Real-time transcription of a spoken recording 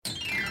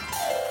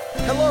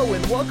Hello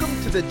and welcome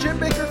to the Jim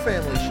Baker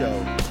Family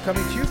Show,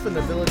 coming to you from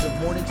the village of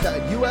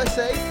Morningside,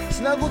 USA,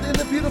 snuggled in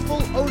the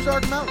beautiful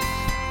Ozark Mountains.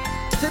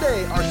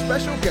 Today, our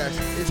special guest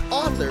is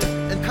author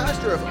and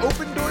pastor of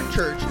Open Door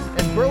Church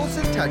in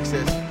Burleson,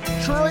 Texas,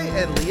 Troy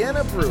and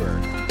Leanna Brewer.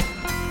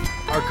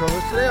 Our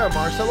co-hosts today are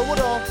Marcelo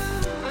Woodall,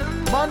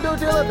 Mando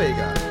de la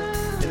Vega,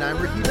 and I'm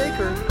Ricky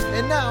Baker.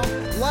 And now,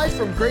 live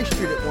from Grace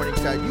Street at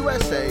Morningside,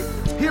 USA,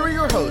 here are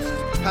your hosts,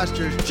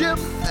 Pastors Jim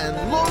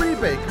and Lori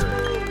Baker.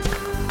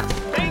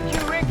 Thank you,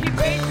 Ricky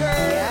Baker.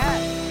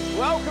 Yes.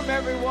 Welcome,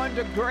 everyone,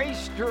 to Grace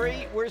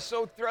Street. We're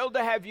so thrilled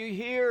to have you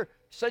here.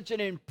 Such an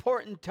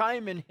important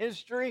time in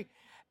history.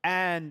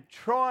 And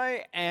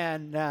Troy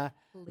and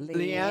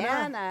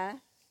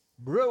Leanna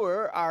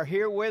Brewer are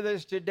here with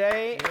us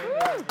today.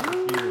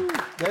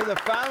 They're the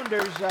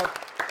founders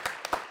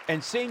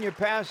and senior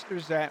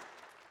pastors at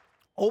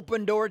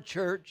Open Door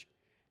Church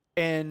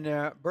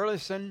in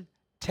Burleson,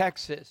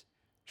 Texas.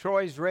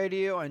 Troy's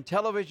radio and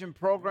television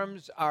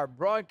programs are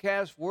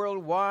broadcast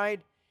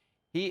worldwide.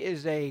 He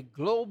is a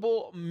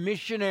global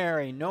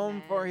missionary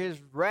known for his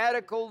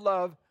radical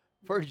love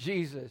for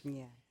Jesus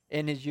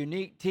and his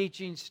unique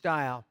teaching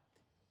style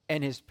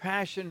and his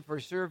passion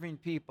for serving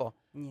people.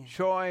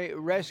 Troy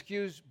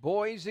rescues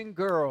boys and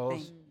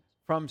girls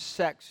from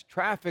sex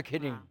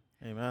trafficking.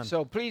 Amen.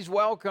 So please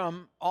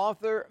welcome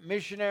author,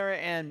 missionary,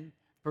 and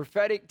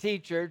prophetic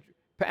teacher,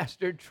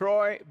 Pastor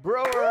Troy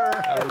Brewer.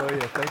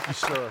 Hallelujah. Thank you,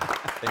 sir.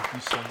 Thank you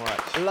so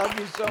much. Love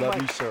you so much.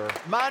 Love you, sir.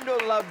 Mondo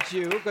loves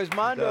you because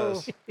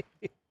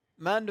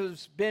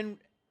Mondo's been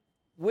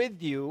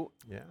with you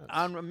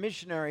on a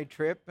missionary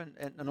trip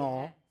and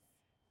all.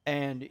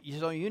 And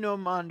so you know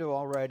Mondo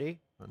already.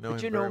 I know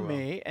but him you know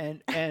very me.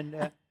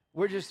 And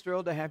we're just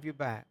thrilled to have you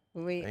back.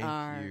 We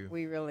are. You.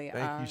 We really are.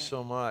 Thank you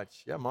so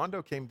much. Yeah,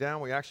 Mondo came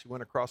down. We actually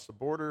went across the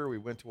border. We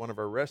went to one of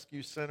our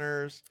rescue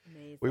centers.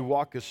 Amazing. We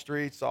walked the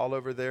streets all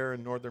over there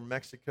in northern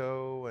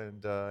Mexico,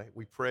 and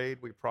we prayed,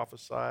 we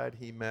prophesied.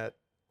 He met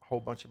a whole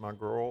bunch of my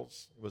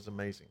girls. It was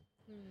amazing.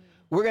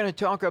 We're going to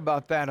talk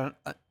about that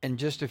in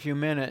just a few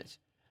minutes,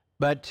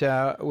 but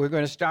we're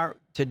going to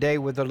start today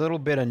with a little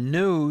bit of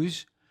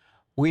news.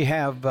 We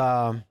have,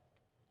 oh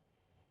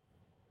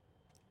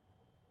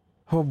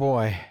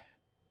boy,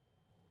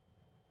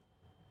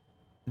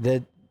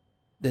 the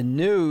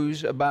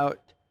news about,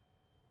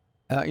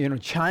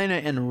 China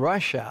and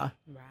Russia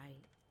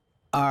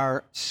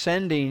are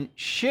sending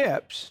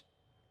ships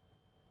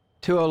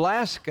to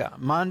Alaska.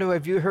 Mondo,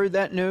 have you heard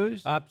that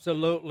news?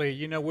 Absolutely.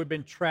 You know, we've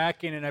been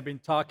tracking, and I've been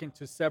talking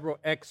to several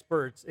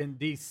experts in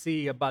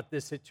D.C. about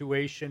this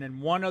situation,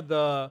 and one of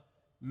the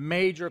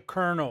major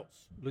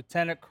colonels,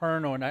 Lieutenant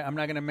Colonel, and I'm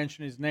not going to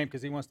mention his name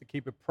because he wants to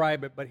keep it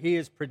private, but he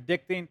is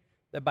predicting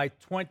that by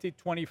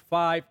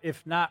 2025,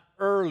 if not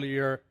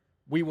earlier,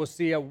 we will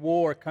see a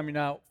war coming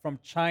out from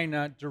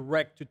China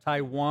direct to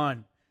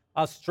Taiwan.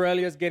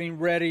 Australia's getting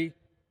ready.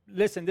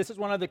 Listen, this is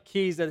one of the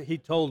keys that he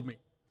told me.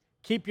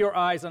 Keep your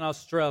eyes on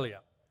Australia.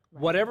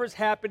 Right. Whatever's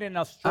happening in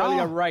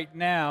Australia right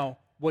now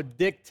will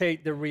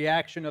dictate the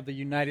reaction of the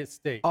United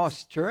States.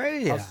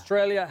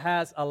 Australia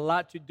has a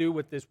lot to do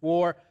with this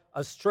war.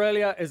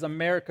 Australia is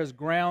America's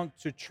ground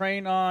to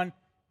train on.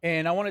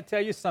 And I want to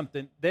tell you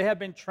something. They have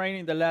been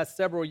training the last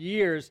several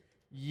years,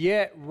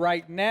 yet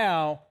right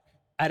now,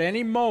 at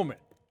any moment,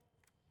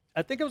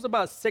 I think it was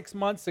about 6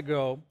 months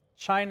ago,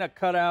 China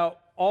cut out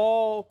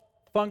all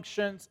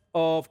functions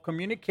of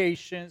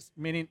communications,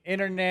 meaning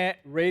internet,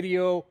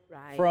 radio,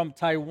 from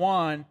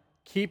Taiwan,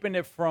 keeping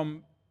it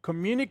from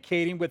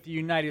communicating with the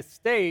United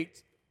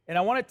States. And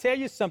I want to tell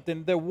you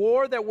something. The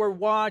war that we're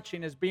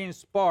watching is being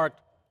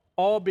sparked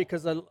all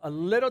because of a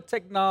little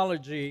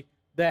technology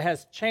that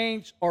has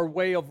changed our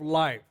way of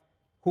life.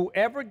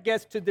 Whoever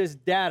gets to this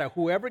data,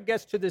 whoever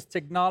gets to this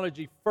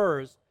technology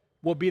first,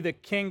 will be the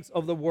kings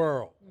of the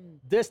world.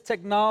 This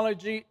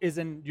technology is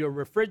in your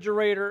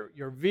refrigerator,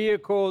 your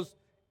vehicles,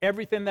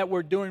 everything that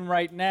we're doing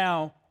right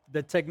now.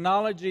 The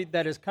technology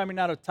that is coming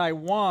out of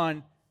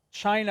Taiwan,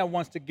 China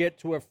wants to get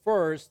to it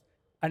first.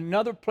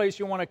 Another place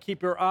you want to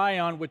keep your eye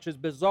on, which is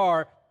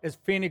bizarre, is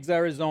Phoenix,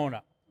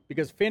 Arizona.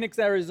 Because Phoenix,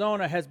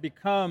 Arizona has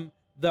become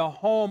the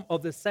home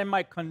of the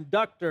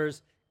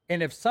semiconductors.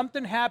 And if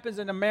something happens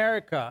in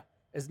America,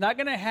 it's not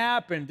going to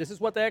happen. This is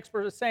what the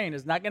experts are saying.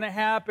 It's not going to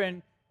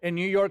happen in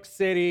New York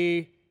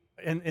City,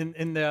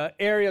 in the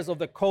areas of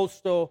the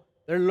coastal.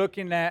 They're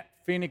looking at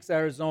Phoenix,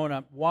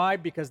 Arizona. Why?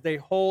 Because they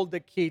hold the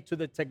key to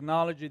the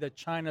technology that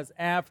China's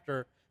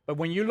after. But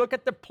when you look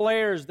at the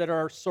players that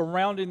are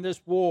surrounding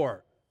this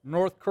war,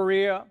 North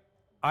Korea,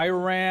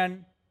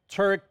 Iran,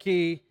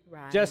 Turkey,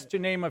 just to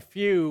name a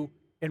few,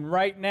 and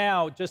right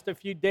now, just a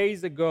few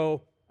days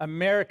ago,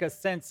 America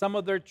sent some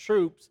of their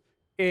troops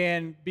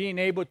in being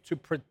able to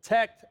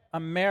protect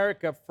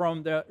America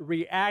from the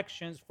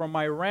reactions from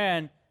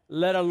Iran,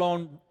 let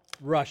alone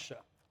Russia.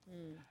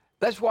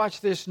 Let's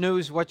watch this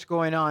news, what's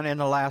going on in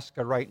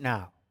Alaska right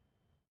now.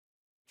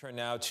 Turn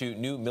now to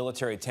new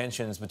military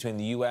tensions between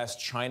the U.S.,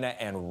 China,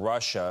 and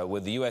Russia,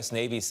 with the U.S.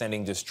 Navy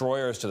sending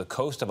destroyers to the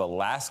coast of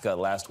Alaska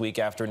last week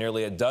after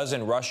nearly a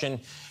dozen Russian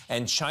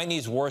and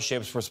Chinese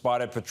warships were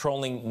spotted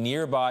patrolling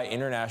nearby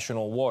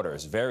international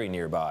waters, very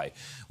nearby.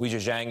 Weijia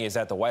Zhang is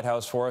at the White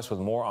House for us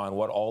with more on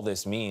what all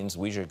this means.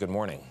 Weijia, good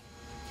morning.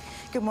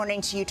 Good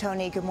morning to you,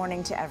 Tony. Good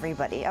morning to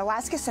everybody.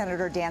 Alaska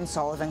Senator Dan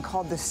Sullivan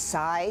called the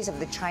size of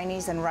the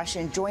Chinese and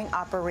Russian joint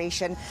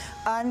operation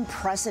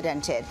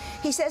unprecedented.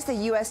 He says the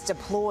U.S.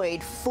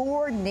 deployed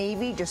 4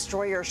 Navy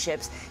destroyer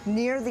ships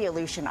near the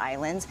Aleutian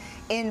Islands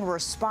in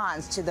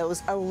response to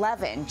those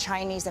 11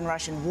 Chinese and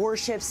Russian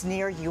warships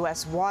near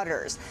U.S.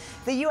 waters.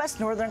 The U.S.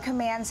 Northern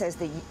Command says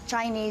the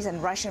Chinese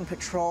and Russian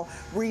patrol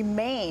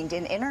remained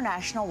in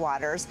international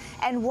waters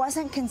and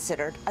wasn't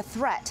considered a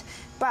threat.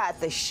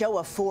 But the show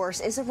of force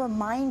is a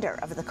reminder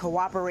of the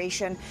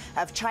cooperation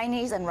of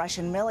Chinese and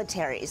Russian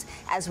militaries,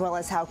 as well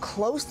as how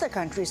close the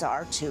countries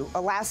are to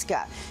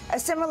Alaska. A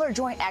similar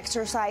joint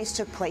exercise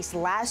took place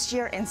last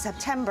year in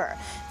September.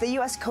 The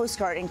U.S. Coast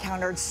Guard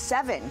encountered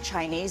 7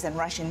 Chinese and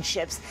Russian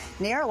ships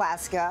near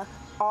Alaska,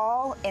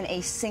 all in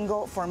a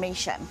single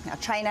formation. Now,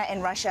 China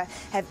and Russia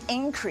have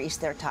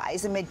increased their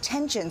ties amid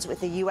tensions with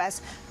the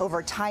U.S.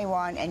 over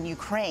Taiwan and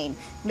Ukraine,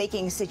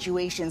 making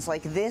situations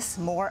like this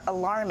more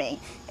alarming.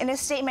 In a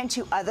statement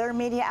to other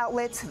media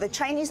outlets, the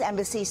Chinese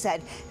embassy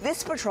said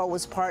this patrol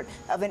was part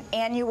of an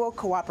annual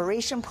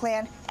cooperation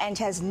plan and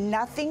has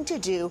nothing to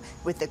do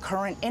with the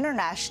current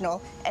international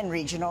and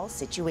regional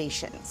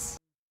situations.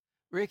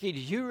 Ricky,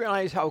 did you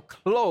realize how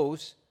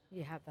close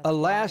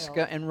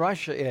Alaska and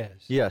Russia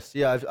is? Yes,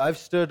 yeah, I've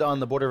stood on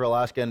the border of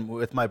Alaska and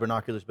with my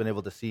binoculars been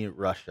able to see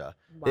Russia.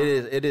 Wow.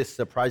 It is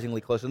surprisingly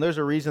close, and there's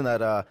a reason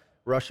that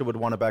Russia would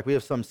want it back. We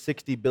have some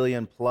 60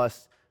 billion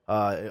plus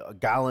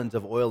gallons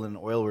of oil in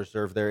oil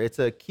reserve there. It's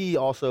a key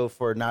also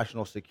for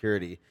national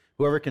security.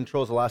 Whoever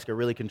controls Alaska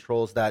really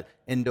controls that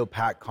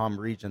Indo-PACOM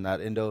region,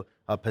 that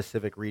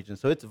Indo-Pacific region.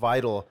 So it's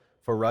vital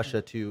for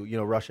Russia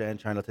to, Russia and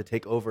China to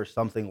take over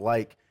something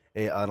like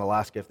on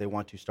Alaska if they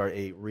want to start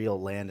a real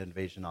land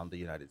invasion on the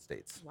United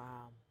States.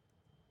 Wow.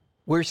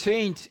 We're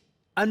seeing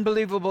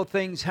unbelievable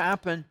things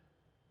happen,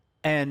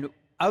 and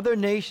other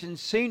nations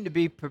seem to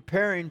be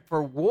preparing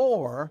for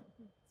war,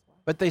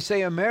 but they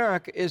say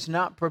America is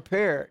not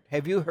prepared.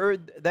 Have you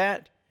heard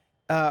that,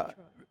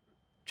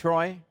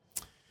 Troy?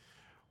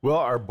 Well,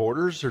 our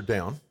borders are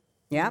down.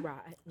 Yeah.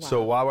 Right. Wow.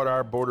 So why would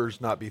our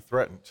borders not be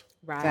threatened?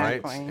 Right.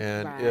 Exactly.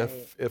 And Right.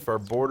 if our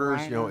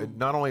borders, Right.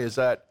 not only is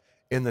that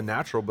in the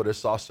natural, but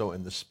it's also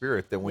in the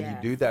spirit, that when you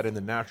do that in the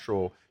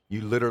natural,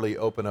 you literally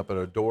open up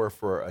a door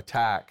for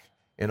attack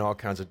in all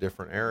kinds of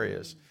different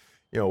areas.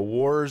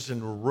 Wars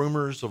and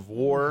rumors of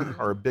war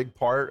are a big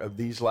part of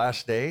these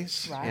last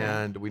days. Right.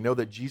 And we know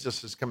that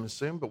Jesus is coming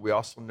soon, but we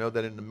also know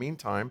that in the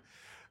meantime,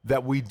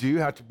 that we do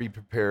have to be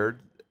prepared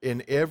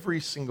in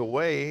every single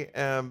way,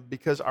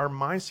 because our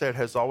mindset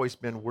has always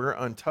been we're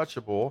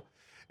untouchable.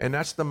 And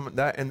that's the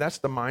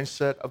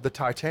mindset of the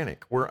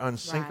Titanic. We're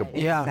unsinkable.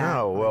 Right, Yeah.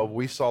 No, well,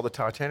 we saw the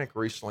Titanic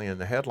recently in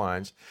the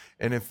headlines,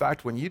 and in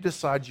fact, when you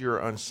decide you're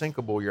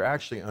unsinkable, you're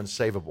actually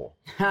unsavable.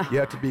 You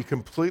have to be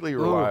completely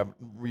reliant.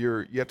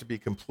 You have to be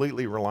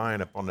completely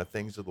reliant upon the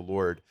things of the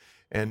Lord.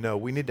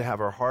 And we need to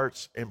have our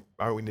hearts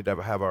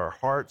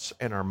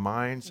and our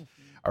minds,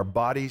 our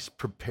bodies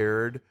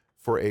prepared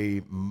for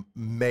a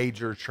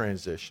major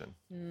transition.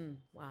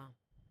 Wow.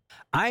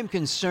 I'm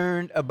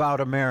concerned about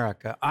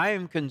America. I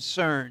am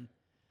concerned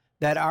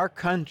that our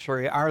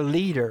country, our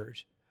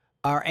leaders,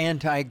 are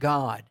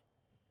anti-God,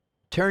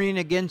 turning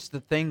against the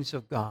things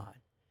of God.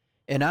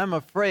 And I'm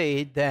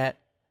afraid that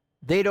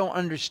they don't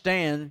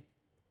understand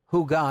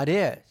who God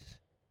is.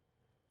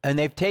 And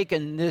they've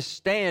taken this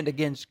stand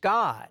against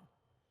God.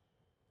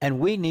 And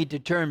we need to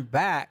turn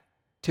back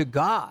to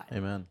God.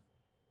 Amen.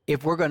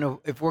 If we're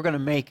gonna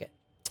make it.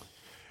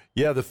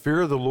 Yeah, the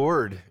fear of the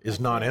Lord is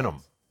not in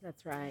them.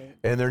 That's right.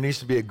 And there needs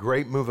to be a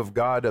great move of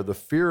God, of the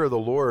fear of the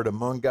Lord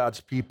among God's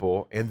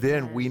people. And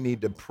then we need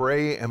to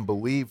pray and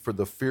believe for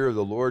the fear of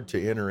the Lord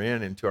to enter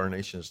into our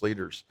nation's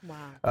leaders.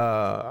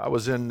 Wow. I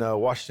was in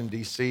Washington,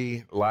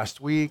 D.C.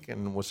 last week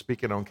and was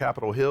speaking on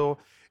Capitol Hill.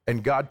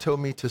 And God told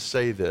me to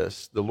say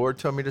this. The Lord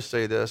told me to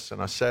say this,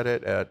 and I said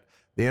it at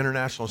the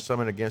International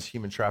Summit Against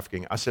Human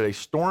Trafficking. I said, a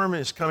storm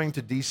is coming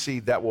to D.C.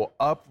 that will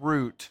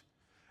uproot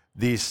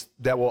this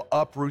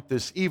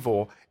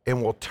evil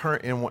and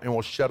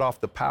will shut off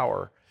the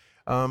power.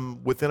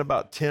 Within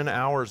about 10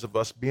 hours of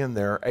us being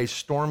there, a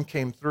storm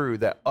came through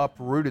that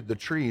uprooted the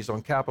trees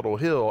on Capitol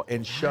Hill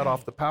and shut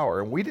off the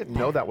power. And we didn't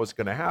know that was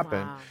going to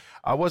happen. Wow.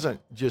 I wasn't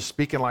just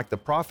speaking like the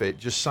prophet,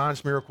 just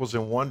signs, miracles,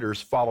 and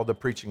wonders follow the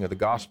preaching of the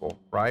gospel,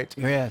 right?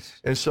 Yes.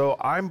 And so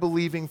I'm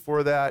believing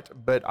for that,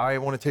 but I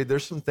want to tell you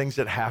there's some things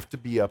that have to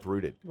be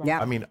uprooted. Yeah.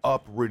 I mean,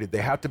 uprooted.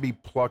 They have to be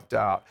plucked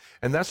out.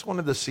 And that's one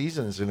of the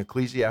seasons in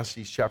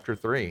Ecclesiastes chapter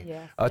 3.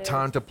 Yes, a it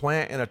time to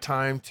plant and a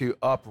time to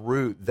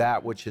uproot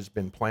that which has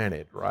been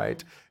planted,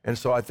 right? And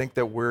so I think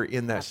that we're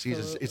in that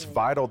season. It's Absolutely.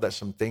 vital that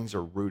some things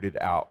are rooted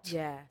out.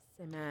 Yes.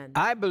 Amen.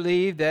 I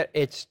believe that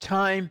it's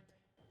time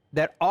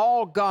that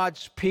all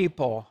God's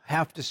people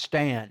have to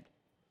stand.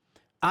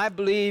 I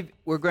believe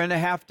we're going to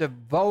have to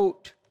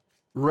vote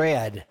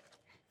red.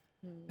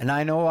 And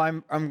I know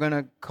I'm going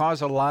to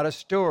cause a lot of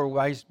stir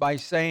by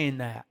saying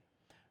that.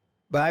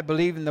 But I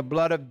believe in the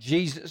blood of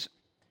Jesus.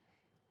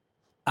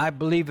 I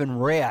believe in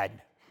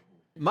red.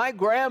 My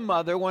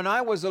grandmother, when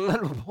I was a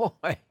little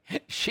boy,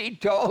 she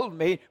told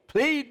me,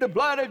 plead the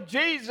blood of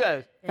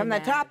Jesus. From the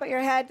top of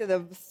your head to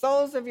the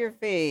soles of your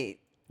feet.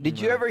 Did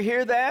you ever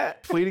hear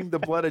that? Pleading the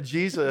blood of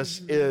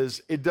Jesus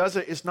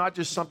it's not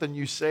just something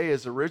you say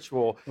as a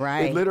ritual.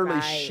 Right. It literally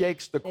Right.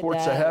 shakes the It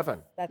courts of does.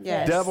 heaven. That's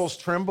Yes. it. Devils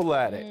tremble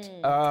at it.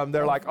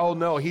 They're like, oh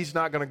no, he's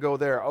not going to go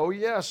there. Oh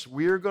yes,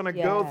 we're going to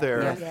go Yes,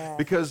 there yes.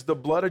 because the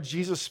blood of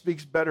Jesus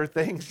speaks better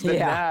things than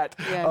Yeah. that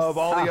Yes. of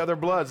all the other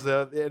bloods,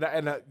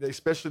 and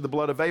especially the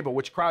blood of Abel,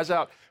 which cries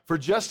out for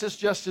justice,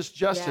 justice,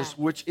 justice, Yes.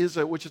 which is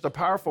a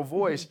powerful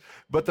voice.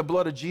 But the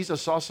blood of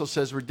Jesus also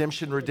says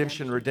redemption,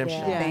 redemption, redemption.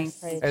 Yes. Thanks.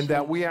 Praise And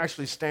that Jesus. we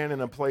actually stand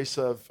in a place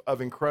of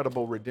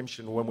incredible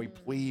redemption when we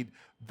plead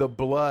the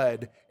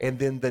blood and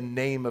then the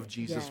name of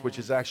Jesus, which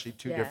is actually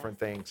two Yes. different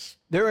things.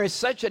 There is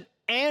such an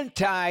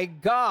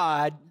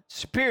anti-God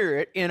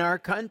spirit in our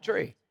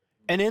country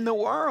and in the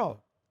world.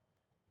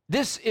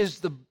 This is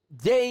the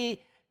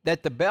day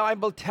that the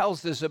Bible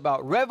tells us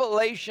about.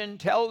 Revelation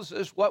tells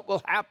us what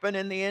will happen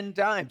in the end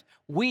times.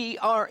 We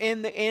are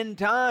in the end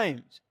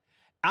times.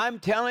 I'm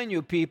telling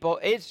you, people,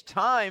 it's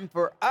time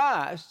for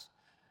us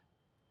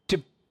to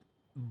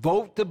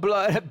vote the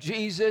blood of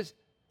Jesus,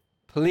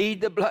 plead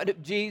the blood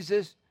of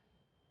Jesus,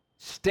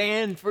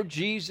 stand for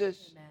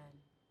Jesus,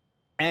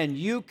 and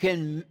you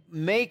can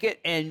make it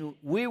and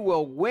we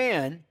will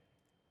win.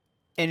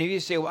 And if you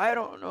say, well, I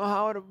don't know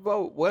how to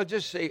vote, well,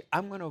 just say,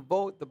 I'm going to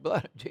vote the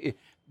blood of Jesus.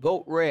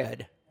 Vote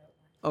red,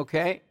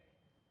 okay?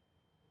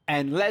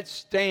 And let's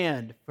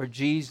stand for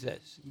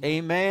Jesus.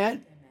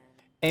 Amen?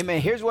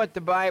 Amen. Here's what the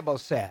Bible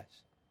says.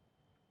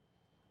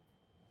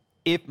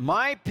 If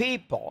my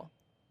people,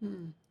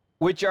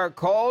 which are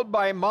called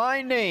by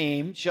my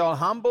name, shall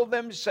humble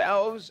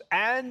themselves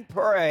and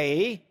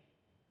pray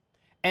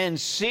and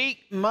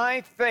seek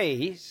my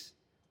face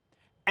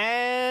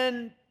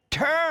and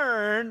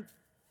turn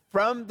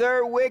from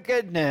their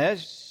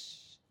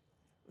wickedness,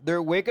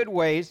 their wicked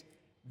ways,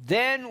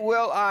 then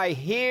will I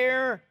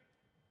hear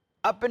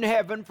up in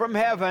heaven from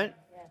heaven,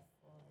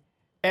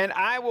 and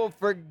I will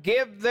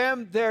forgive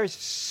them their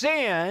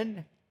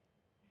sin,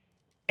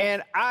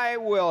 and I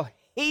will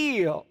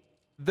heal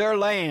their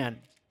land.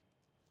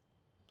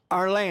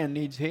 Our land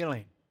needs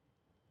healing.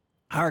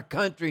 Our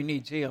country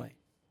needs healing.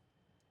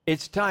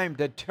 It's time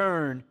to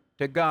turn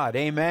to God.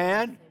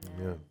 Amen?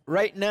 Yeah.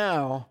 Right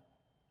now,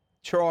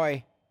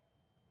 Troy,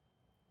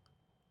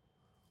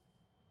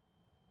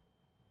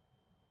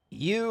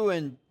 you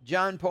and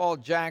John Paul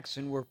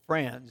Jackson were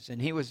friends, and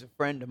he was a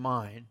friend of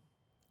mine.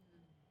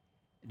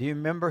 Do you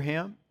remember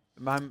him?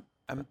 I'm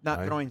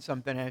not throwing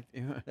something at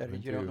you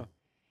that you don't know.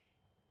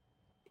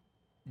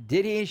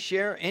 Did he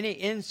share any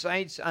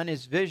insights on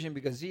his vision?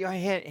 Because he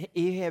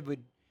had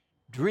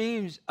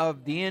dreams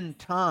of the end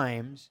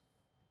times.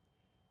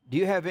 Do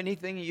you have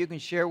anything that you can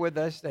share with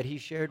us that he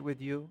shared with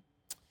you?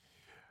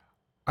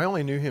 I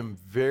only knew him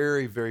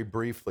very, very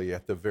briefly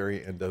at the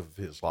very end of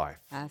his life.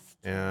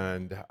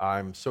 And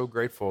I'm so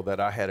grateful that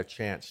I had a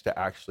chance to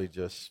actually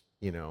just,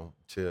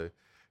 to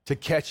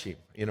catch him,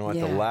 at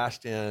the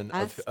last end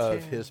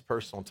of his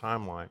personal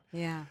timeline.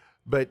 Yeah.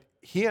 But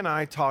he and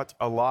I talked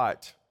a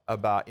lot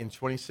about in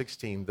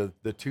 2016,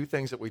 the two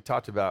things that we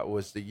talked about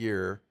was the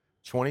year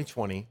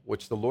 2020,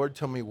 which the Lord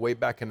told me way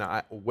back in the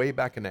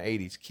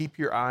 80s, keep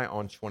your eye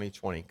on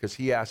 2020. Because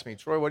he asked me,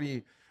 Troy, what do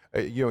you...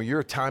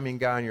 you're a timing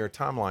guy and you're a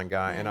timeline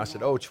guy. And I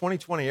said,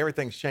 2020,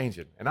 everything's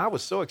changing. And I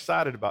was so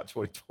excited about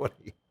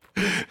 2020.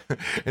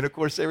 And of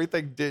course,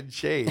 everything did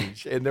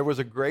change. And there was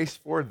a grace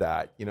for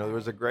that. There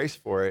was a grace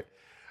for it.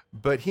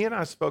 But he and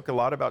I spoke a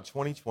lot about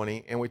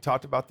 2020, and we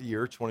talked about the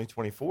year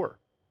 2024.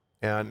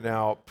 And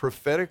now,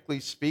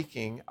 prophetically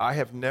speaking, I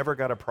have never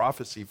got a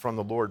prophecy from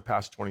the Lord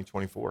past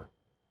 2024.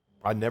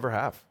 I never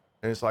have.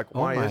 And it's like,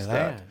 why is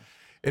that?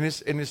 And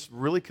it's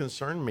really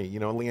concerned me.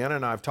 Leanna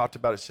and I have talked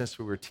about it since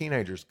we were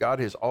teenagers. God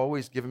has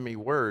always given me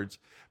words,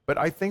 but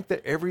I think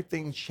that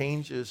everything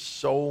changes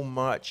so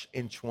much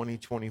in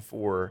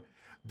 2024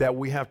 that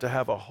we have to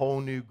have a whole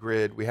new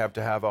grid. We have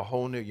to have a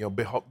whole new,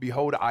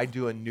 behold, I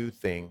do a new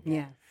thing.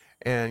 Yeah.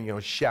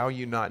 And, shall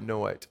you not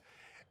know it?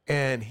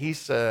 And he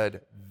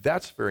said,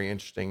 that's very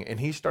interesting. And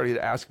he started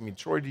asking me,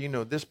 Troy, do you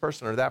know this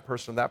person or that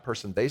person or that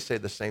person? They say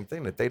the same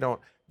thing, that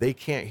they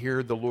can't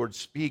hear the Lord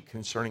speak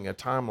concerning a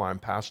timeline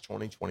past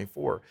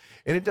 2024.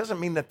 And it doesn't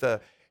mean that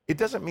the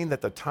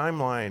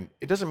timeline,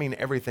 it doesn't mean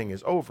everything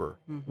is over.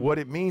 Mm-hmm. What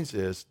it means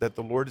is that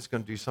the Lord is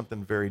going to do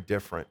something very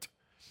different.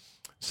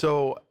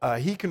 So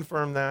he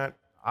confirmed that.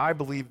 I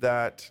believe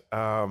that,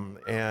 and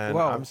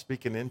I'm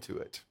speaking into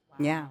it.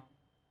 Yeah.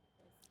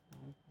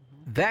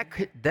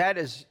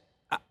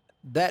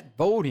 That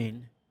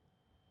voting,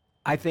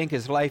 I think,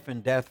 is life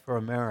and death for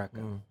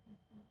America.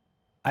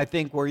 I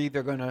think we're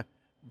either going to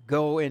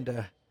go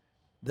into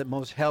the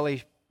most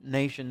hellish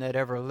nation that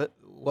ever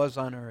was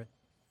on earth,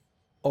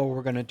 or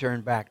we're going to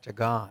turn back to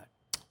God.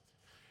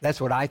 That's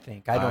what I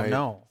think. I don't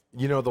know.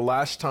 You know, the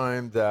last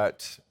time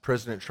that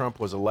President Trump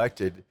was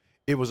elected,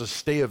 it was a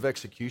stay of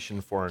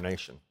execution for our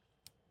nation.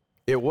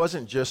 It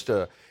wasn't just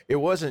a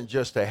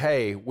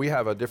hey, we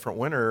have a different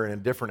winner and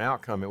a different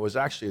outcome. It was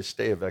actually a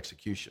stay of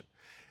execution.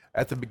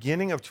 At the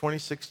beginning of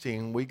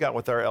 2016, we got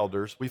with our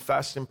elders. We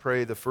fast and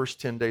pray the first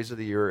 10 days of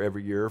the year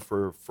every year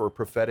for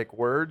prophetic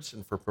words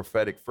and for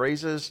prophetic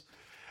phrases.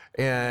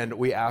 And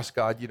we asked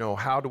God, you know,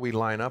 how do we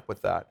line up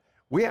with that?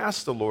 We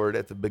asked the Lord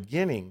at the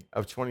beginning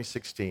of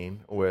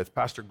 2016 with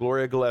Pastor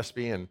Gloria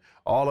Gillespie and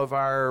all of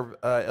our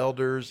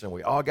elders, and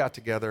we all got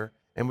together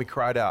and we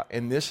cried out.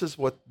 And this is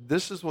what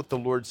the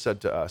Lord said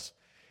to us.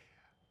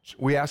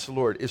 We asked the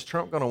Lord, is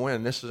Trump going to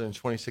win? This is in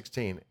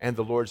 2016. And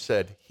the Lord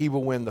said, he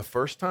will win the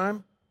first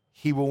time.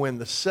 He will win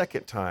the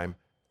second time.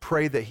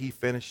 Pray that he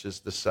finishes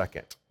the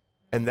second.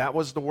 And that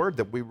was the word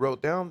that we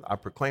wrote down. I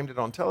proclaimed it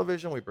on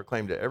television. We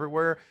proclaimed it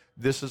everywhere.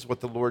 This is what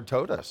the Lord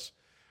told us.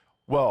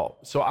 Well,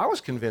 so I was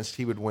convinced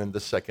he would win the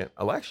second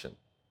election,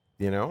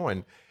 you know,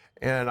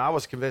 and I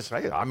was convinced,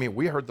 hey, I mean,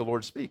 we heard the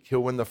Lord speak.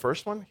 He'll win the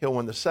first one. He'll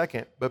win the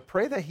second, but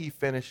pray that he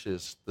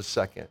finishes the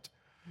second.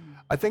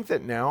 I think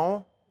that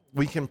now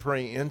we can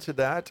pray into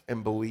that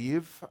and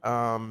believe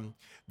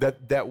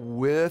that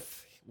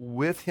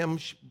with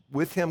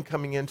him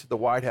coming into the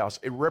White House,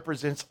 it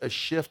represents a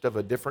shift of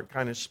a different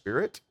kind of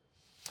spirit.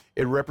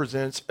 It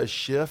represents a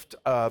shift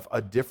of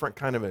a different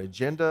kind of an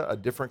agenda, a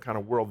different kind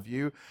of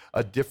worldview,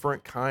 a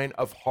different kind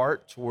of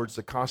heart towards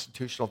the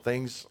constitutional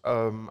things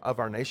of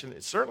our nation.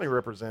 It certainly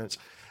represents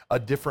a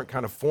different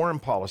kind of foreign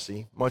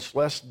policy, much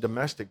less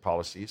domestic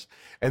policies,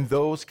 and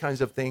those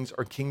kinds of things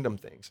are kingdom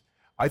things.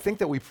 I think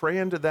that we pray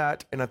into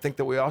that, and I think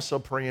that we also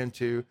pray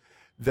into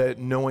that,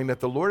 knowing that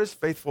the Lord is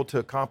faithful to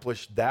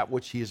accomplish that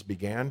which he has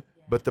began,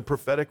 but the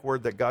prophetic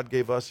word that God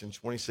gave us in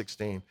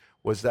 2016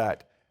 was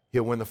that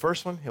he'll win the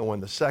first one, he'll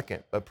win the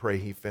second, but pray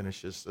he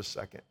finishes the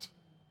second.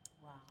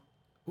 Wow.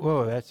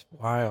 Whoa, that's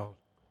wild.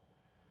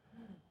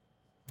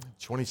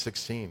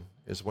 2016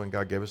 is when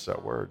God gave us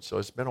that word. So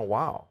it's been a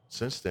while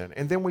since then.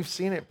 And then we've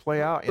seen it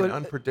play out in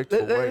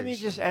unpredictable ways. Let me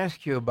just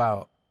ask you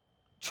about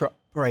Trump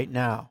right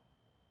now.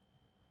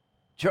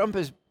 Trump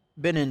has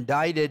been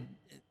indicted,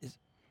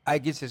 I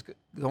guess is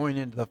going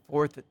into the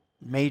fourth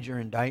major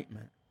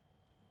indictment.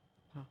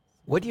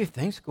 What do you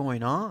think's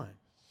going on?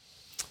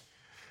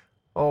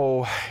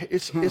 Oh,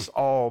 it's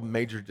all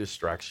major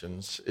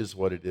distractions is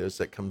what it is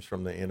that comes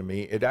from the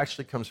enemy. It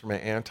actually comes from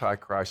an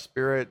antichrist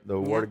spirit. The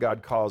Word of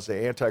God calls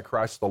the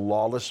antichrist the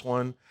lawless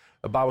one.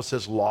 The Bible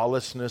says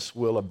lawlessness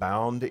will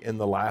abound in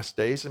the last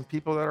days, and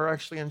people that are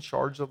actually in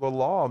charge of the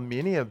law,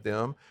 many of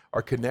them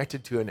are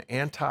connected to an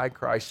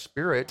antichrist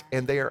spirit,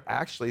 and they are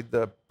actually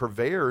the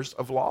purveyors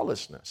of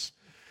lawlessness.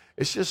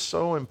 It's just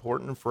so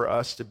important for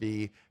us to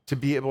be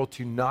able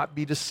to not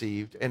be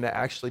deceived and to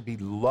actually be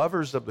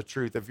lovers of the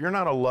truth. If you're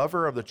not a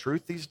lover of the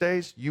truth these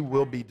days, you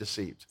will be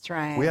deceived. That's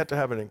right. We have to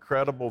have an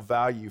incredible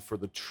value for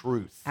the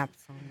truth.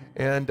 Absolutely.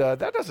 And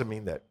that doesn't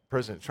mean that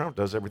President Trump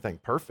does everything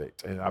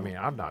perfect. And I mean,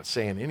 I'm not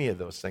saying any of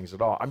those things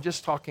at all. I'm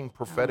just talking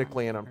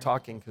prophetically, and I'm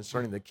talking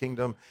concerning the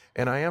kingdom,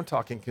 and I am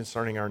talking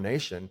concerning our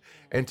nation.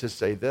 And to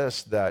say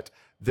this, that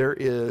there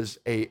is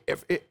he's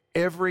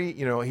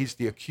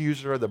the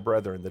accuser of the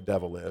brethren, the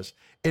devil is,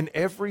 and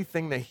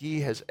everything that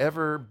he has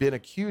ever been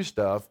accused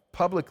of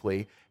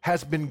publicly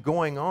has been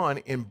going on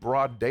in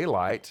broad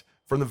daylight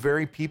from the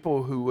very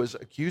people who was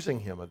accusing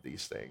him of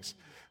these things.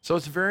 So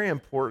it's very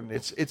important.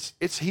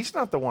 He's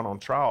not the one on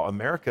trial.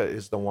 America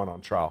is the one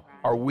on trial.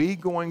 Are we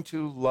going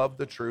to love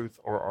the truth,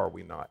 or are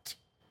we not?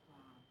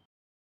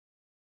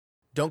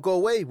 Don't go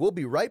away. We'll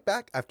be right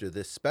back after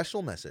this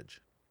special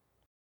message.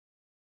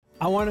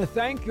 I want to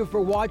thank you for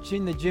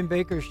watching the Jim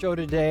Bakker Show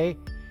today.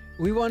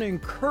 We want to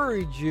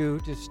encourage you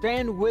to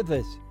stand with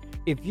us.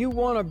 If you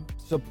want to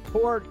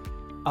support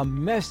a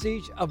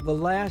message of the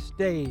last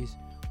days,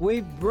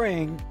 we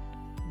bring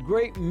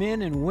great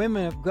men and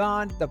women of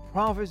God, the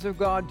prophets of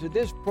God, to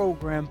this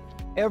program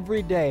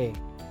every day.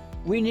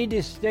 We need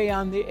to stay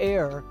on the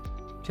air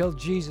till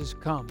Jesus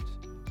comes.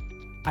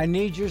 I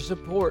need your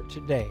support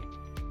today.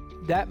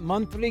 That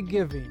monthly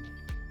giving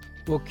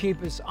will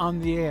keep us on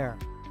the air.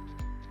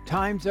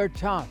 Times are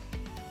tough,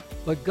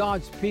 but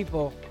God's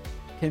people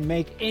can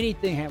make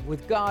anything happen.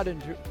 With God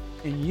in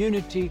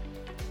unity,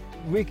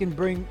 we can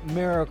bring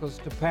miracles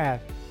to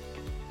pass.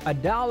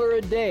 $1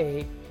 a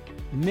day,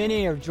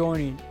 many are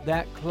joining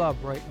that club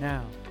right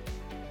now.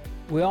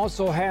 We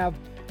also have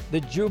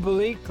the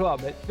Jubilee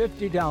Club at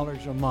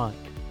 $50 a month.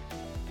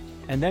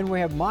 And then we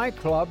have my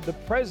club, the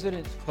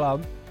President's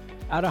Club,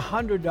 at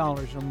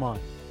 $100 a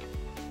month.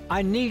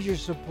 I need your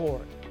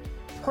support.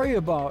 Pray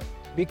about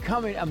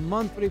becoming a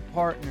monthly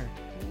partner.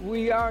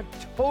 We are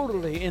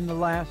totally in the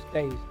last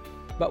days,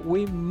 but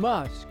we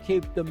must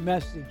keep the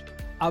message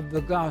of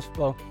the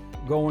gospel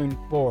going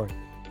forth.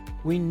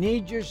 We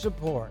need your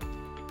support,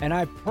 and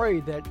I pray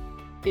that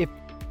if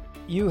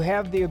you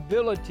have the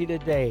ability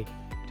today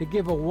to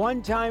give a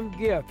one-time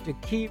gift to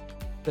keep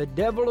the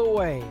devil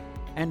away,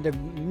 and to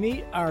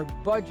meet our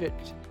budget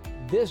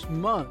this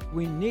month.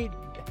 We need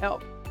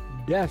help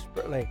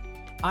desperately.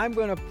 I'm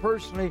going to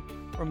personally,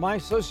 for my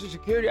Social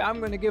Security, I'm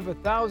going to give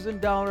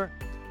 $1,000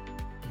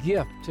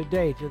 gift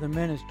today to the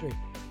ministry.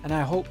 And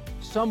I hope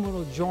someone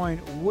will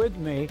join with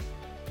me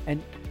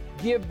and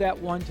give that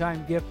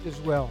one-time gift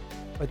as well.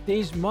 But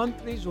these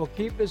monthlies will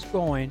keep us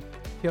going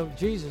till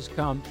Jesus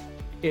comes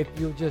if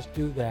you'll just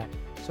do that.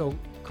 So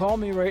call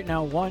me right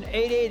now,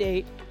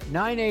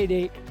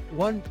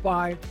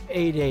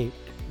 1-888-988-1588.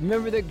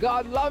 Remember that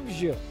God loves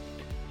you.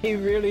 He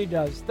really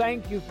does.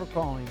 Thank you for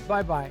calling.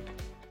 Bye-bye.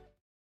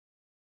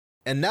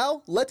 And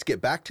now, let's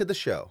get back to the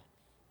show.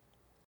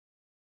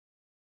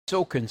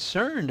 So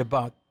concerned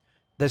about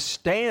the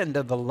stand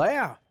of the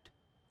left.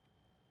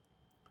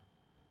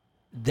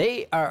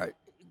 They are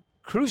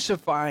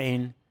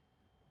crucifying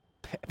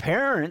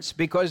parents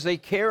because they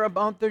care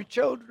about their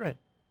children.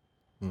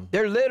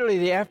 They're literally,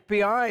 the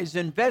FBI is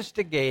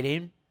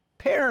investigating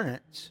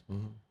parents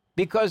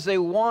because they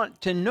want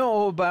to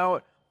know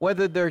about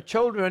whether their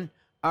children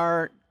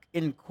are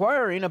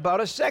inquiring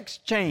about a sex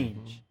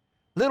change.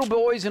 Little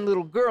boys and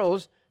little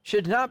girls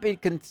should not be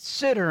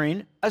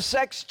considering a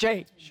sex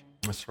change.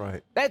 That's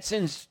right. That's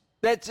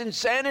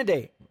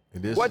insanity.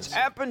 It is. What's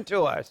happened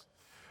to us?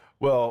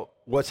 Well,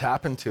 what's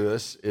happened to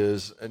us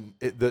is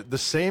the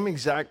same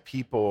exact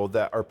people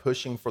that are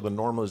pushing for the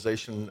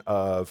normalization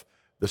of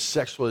the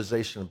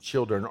sexualization of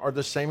children are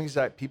the same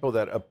exact people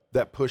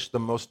that push the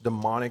most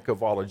demonic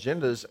of all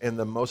agendas and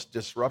the most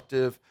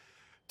disruptive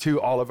to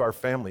all of our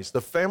families.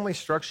 The family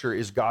structure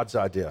is God's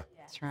idea.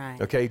 That's right.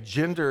 Okay,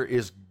 gender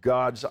is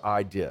God's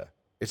idea.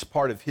 It's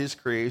part of his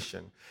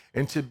creation.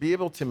 And to be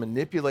able to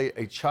manipulate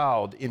a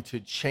child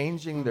into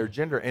changing their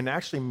gender and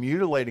actually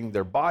mutilating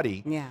their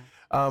body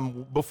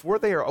before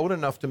they are old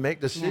enough to make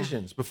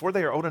decisions, before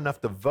they are old enough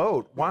to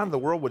vote, why in the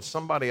world would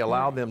somebody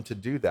allow them to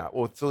do that?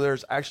 Well, so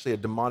there's actually a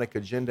demonic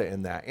agenda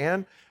in that.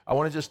 And I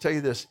want to just tell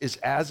you this, is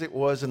as it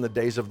was in the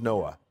days of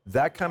Noah.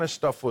 That kind of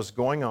stuff was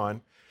going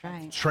on.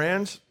 Right.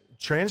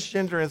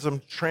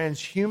 Transgenderism,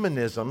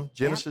 transhumanism,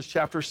 Genesis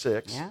chapter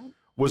 6,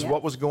 was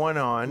what was going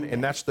on,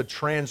 and that's the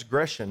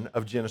transgression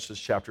of Genesis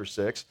chapter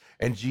 6.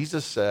 And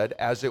Jesus said,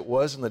 as it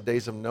was in the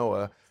days of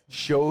Noah,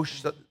 so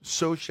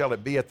shall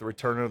it be at the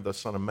return of the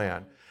Son of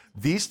Man.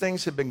 These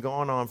things have been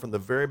going on from the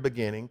very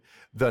beginning.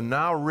 The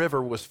Nile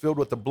River was filled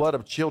with the blood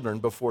of children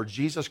before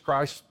Jesus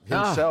Christ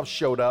himself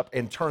showed up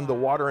and turned the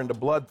water into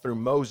blood through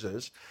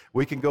Moses.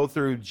 We can go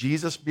through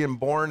Jesus being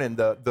born and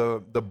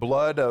the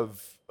blood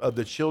of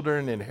the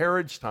children in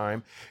Herod's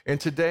time. And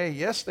today,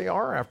 yes, they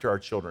are after our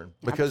children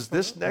because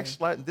this next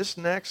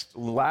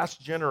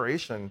last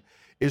generation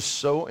is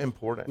so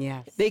important.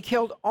 Yes. They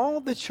killed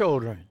all the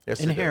children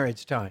in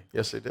Herod's time.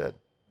 Yes, they did.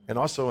 And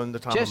also in the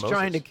time of Moses. Just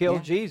trying to kill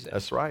Jesus.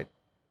 That's right.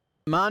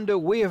 Mondo,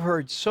 we have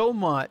heard so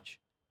much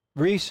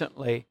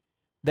recently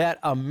that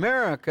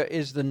America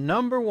is the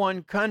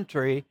 #1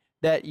 country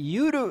that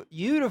uses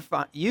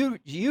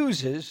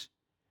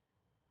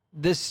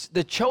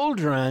the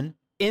children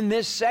in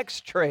this sex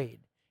trade.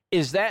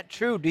 Is that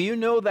true? Do you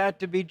know that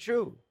to be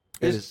true?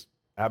 It is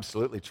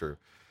absolutely true.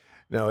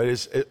 No,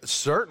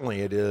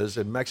 certainly it is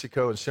in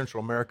Mexico and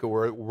Central America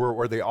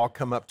where they all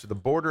come up to the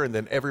border and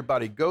then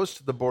everybody goes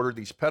to the border,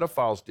 these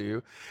pedophiles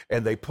do,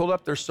 and they pull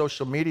up their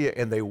social media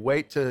and they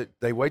wait to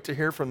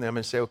hear from them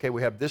and say, okay,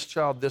 we have this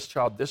child, this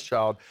child, this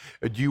child.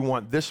 Do you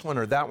want this one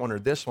or that one or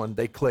this one?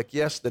 They click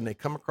yes, then they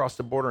come across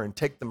the border and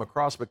take them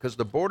across because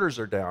the borders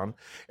are down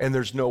and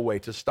there's no way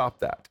to stop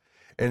that.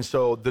 And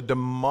so the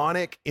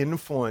demonic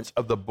influence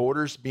of the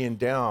borders being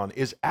down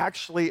is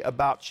actually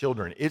about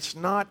children. It's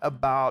not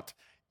about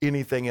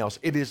anything else.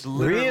 It is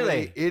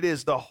literally, it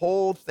is the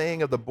whole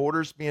thing of the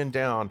borders being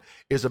down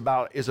is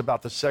about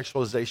the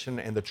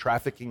sexualization and the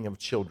trafficking of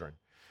children.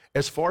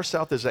 As far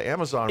south as the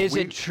Amazon. Is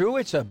it true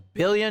it's a $1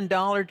 billion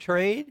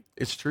trade?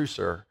 It's true,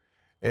 sir.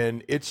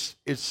 And it's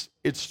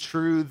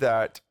true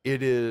that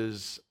it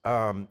is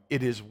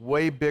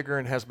way bigger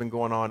and has been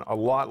going on a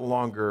lot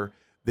longer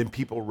than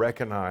people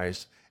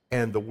recognize.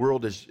 And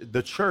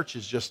the church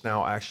is just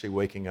now actually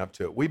waking up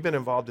to it. We've been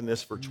involved in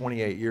this for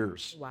 28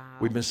 years. Wow.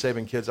 We've been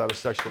saving kids out of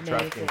sexual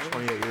trafficking for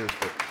 28 years.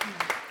 But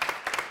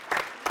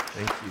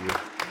thank you.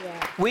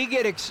 Yeah.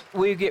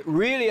 We get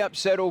really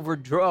upset over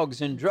drugs,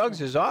 and drugs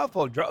is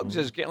awful. Drugs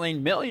is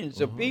killing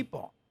millions of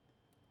people.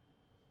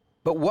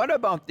 But what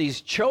about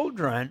these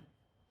children?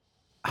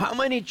 How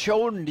many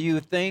children do you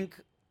think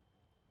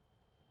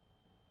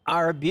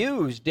are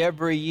abused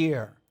every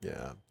year?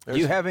 Yeah. Do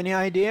you have any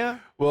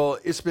idea? Well,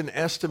 it's been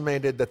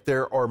estimated that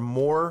there are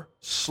more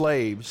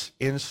slaves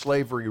in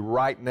slavery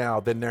right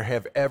now than there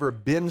have ever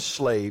been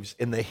slaves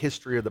in the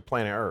history of the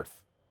planet Earth.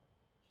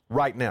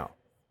 Right now.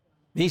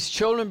 These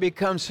children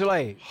become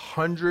slaves.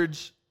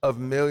 Hundreds of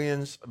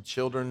millions of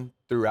children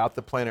throughout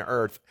the planet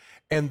Earth.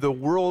 And the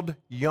world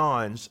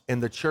yawns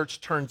and the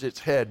church turns its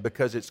head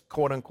because it's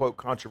quote unquote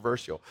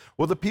controversial.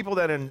 Well, the people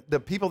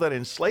that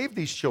enslave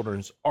these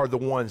children are the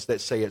ones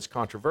that say it's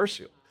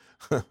controversial.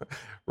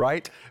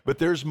 Right? But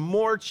there's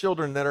more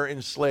children that are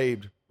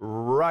enslaved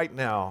right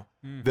now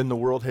than the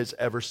world has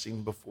ever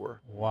seen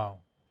before. Wow.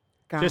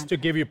 God. Just to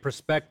give you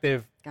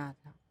perspective, God.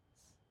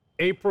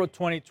 April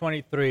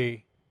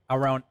 2023,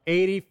 around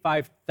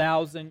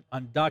 85,000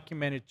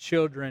 undocumented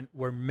children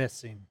were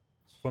missing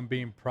from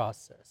being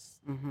processed.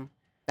 Mm-hmm.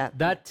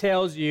 That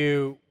tells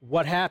you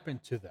what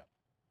happened to them.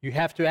 You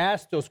have to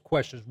ask those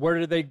questions. Where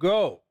did they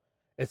go?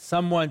 Is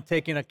someone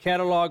taking a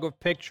catalog of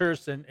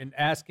pictures and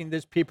asking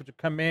these people to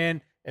come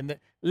in?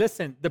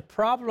 Listen, the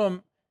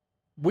problem,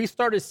 we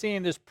started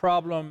seeing this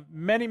problem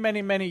many,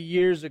 many, many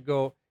years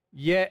ago,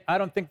 yet I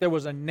don't think there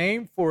was a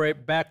name for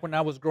it back when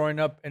I was growing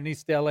up in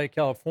East LA,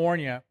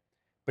 California.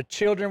 But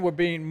children were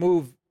being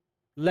moved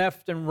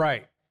left and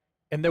right.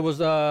 And there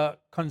was a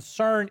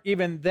concern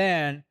even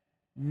then.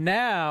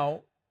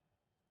 Now,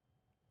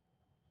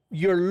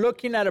 you're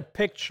looking at a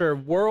picture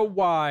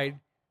worldwide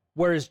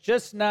where it's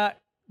just not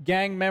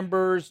gang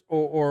members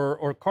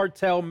or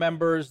cartel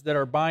members that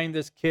are buying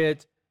this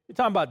kids. You're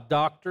talking about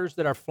doctors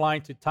that are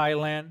flying to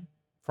Thailand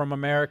from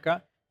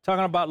America. You're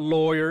talking about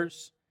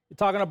lawyers. You're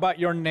talking about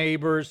your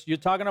neighbors. You're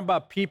talking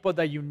about people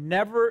that you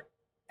never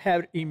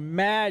had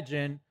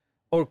imagined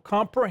or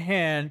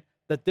comprehend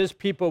that these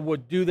people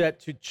would do that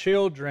to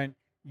children,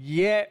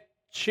 yet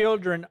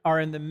children are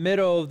in the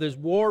middle of this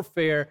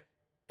warfare,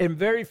 and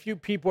very few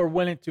people are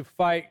willing to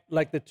fight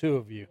like the two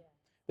of you.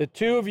 The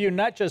two of you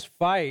not just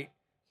fight,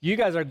 you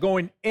guys are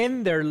going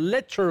in there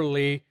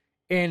literally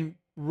in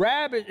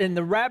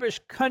the ravish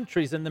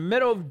countries, in the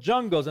middle of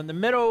jungles, in the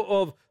middle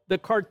of the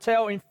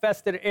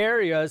cartel-infested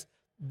areas.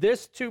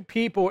 These two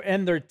people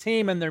and their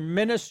team and their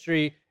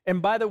ministry.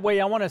 And by the way,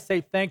 I want to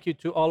say thank you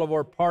to all of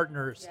our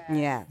partners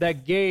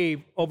that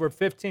gave over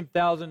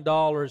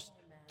 $15,000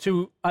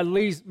 to at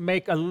least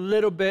make a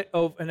little bit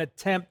of an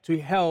attempt to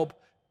help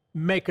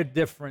make a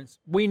difference.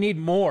 We need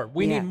more.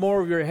 We need more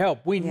of your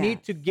help. We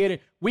need to get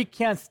it. We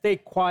can't stay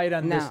quiet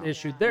on this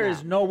issue. There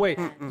is no way.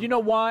 You know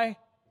why?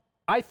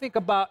 I think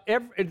about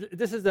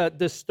this is a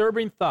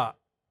disturbing thought.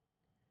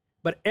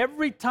 But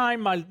every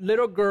time my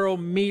little girl,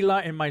 Mila,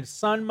 and my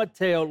son,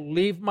 Mateo,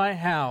 leave my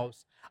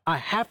house, I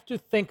have to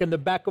think in the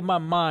back of my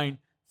mind,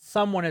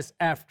 someone is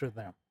after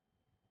them.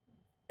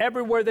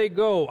 Everywhere they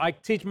go, I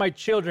teach my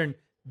children,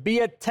 be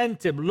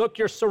attentive, look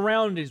your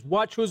surroundings,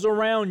 watch who's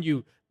around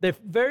you. The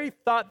very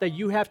thought that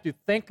you have to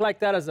think like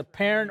that as a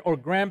parent or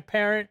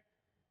grandparent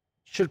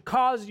should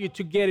cause you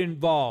to get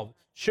involved,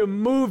 should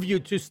move you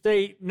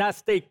to not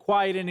stay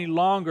quiet any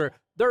longer.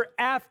 They're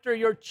after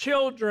your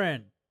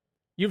children.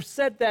 You've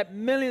said that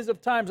millions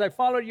of times. I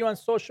followed you on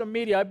social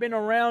media. I've been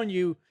around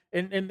you,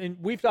 and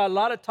we've got a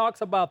lot of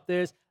talks about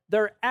this.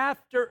 They're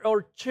after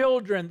our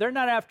children. They're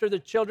not after the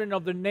children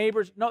of the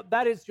neighbors. No,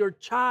 that is your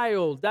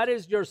child. That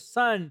is your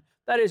son.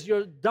 That is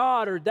your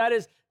daughter. That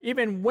is,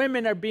 even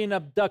women are being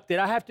abducted.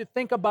 I have to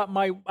think about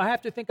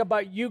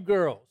you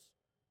girls.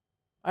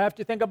 I have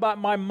to think about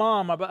my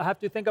mom. I have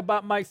to think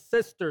about my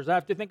sisters. I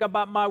have to think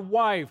about my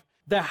wife.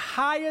 The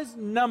highest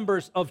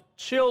numbers of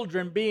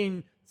children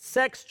being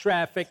sex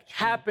trafficked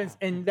happens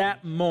in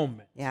that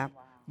moment. Yeah.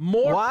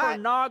 More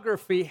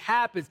pornography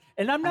happens.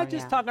 And I'm not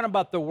just talking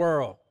about the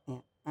world.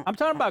 I'm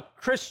talking about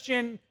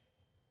Christian.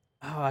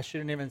 Oh, I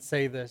shouldn't even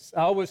say this.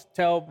 I always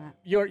tell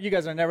you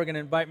guys are never going to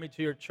invite me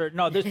to your church.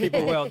 No, these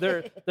people will.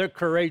 They're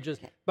courageous.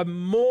 But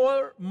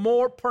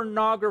more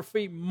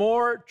pornography,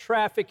 more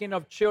trafficking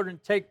of children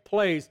take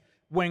place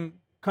when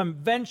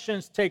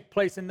conventions take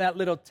place in that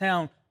little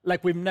town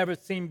like we've never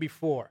seen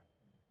before.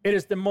 It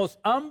is the most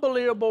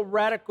unbelievable,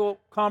 radical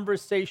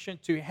conversation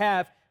to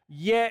have,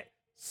 yet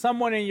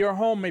someone in your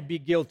home may be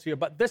guilty.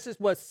 But this is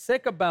what's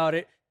sick about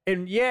it,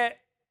 and yet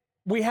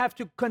we have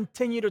to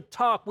continue to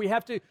talk. We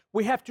have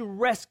to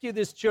rescue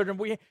these children.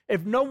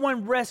 If no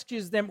one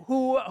rescues them,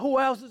 who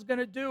else is going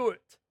to do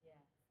it?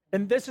 Yeah.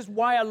 And this is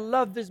why I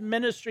love this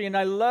ministry, and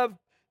I love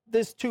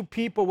these two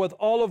people with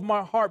all of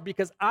my heart,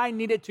 because I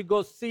needed to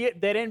go see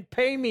it. They didn't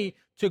pay me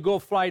to go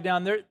fly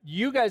down there.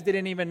 You guys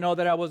didn't even know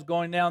that I was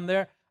going down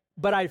there.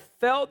 But I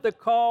felt the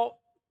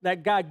call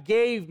that God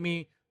gave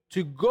me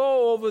to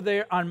go over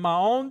there on my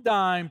own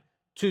dime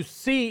to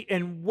see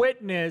and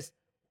witness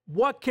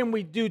what can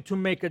we do to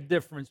make a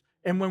difference.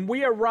 And when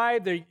we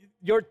arrived there,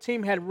 your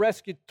team had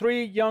rescued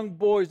 3 young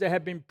boys that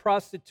had been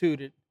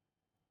prostituted.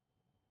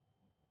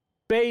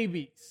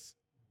 Babies.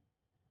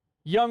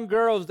 Young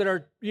girls that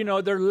are,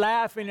 they're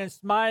laughing and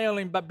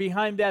smiling, but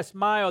behind that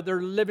smile,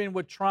 they're living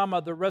with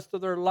trauma the rest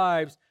of their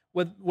lives,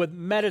 with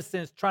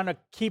medicines trying to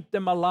keep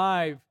them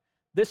alive.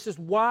 This is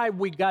why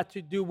we got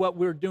to do what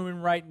we're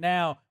doing right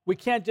now. We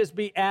can't just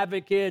be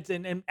advocates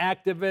and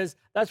activists.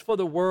 That's for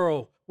the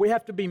world. We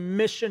have to be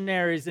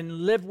missionaries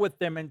and live with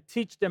them and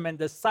teach them and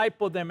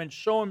disciple them and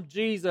show them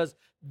Jesus.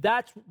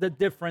 That's the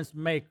difference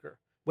maker.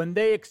 When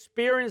they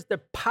experience the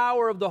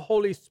power of the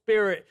Holy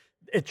Spirit,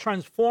 it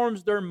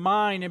transforms their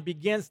mind and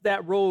begins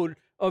that road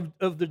of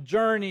the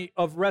journey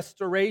of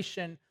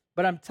restoration.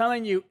 But I'm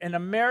telling you, in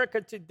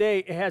America today,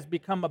 it has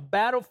become a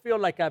battlefield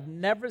like I've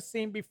never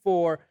seen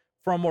before,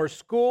 from our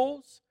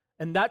schools.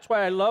 And that's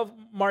why I love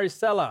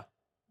Maricela.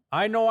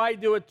 I know I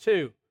do it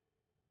too.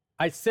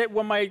 I sit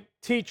with my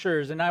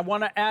teachers and I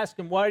want to ask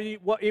them,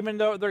 even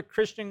though they're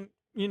Christian,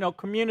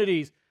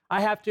 communities,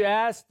 I have to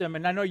ask them,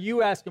 and I know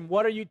you ask them,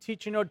 what are you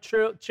teaching your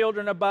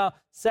children about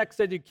sex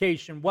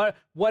education?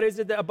 What is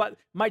it about?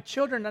 My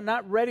children are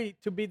not ready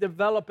to be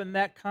developed in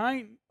that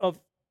kind of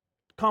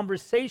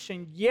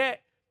conversation,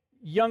 yet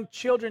young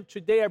children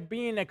today are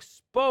being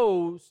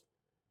exposed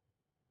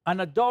on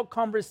adult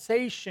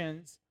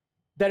conversations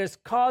that is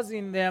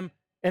causing them,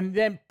 and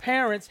then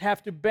parents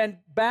have to bend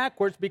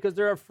backwards because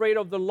they're afraid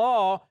of the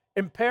law,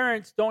 and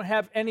parents don't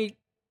have any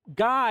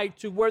guide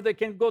to where they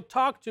can go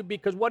talk to,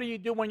 because what do you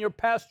do when your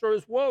pastor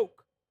is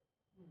woke?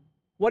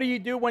 What do you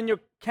do when your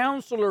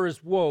counselor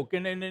is woke?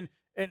 And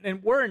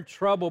we're in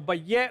trouble,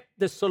 but yet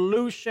the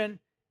solution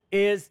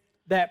is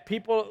that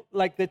people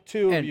like the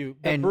two of you,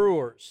 the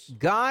Brewers.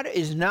 God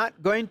is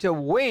not going to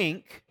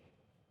wink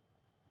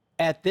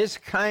at this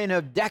kind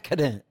of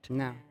decadent.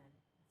 No.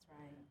 That's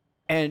right.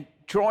 And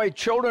Troy,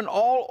 children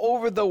all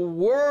over the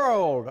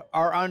world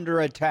are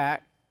under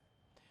attack.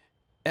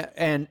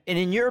 And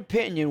in your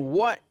opinion,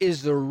 what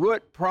is the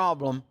root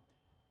problem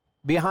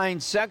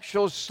behind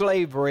sexual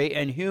slavery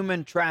and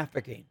human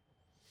trafficking?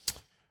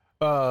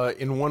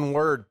 In one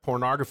word,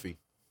 pornography.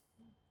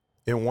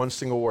 In one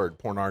single word,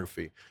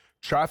 pornography.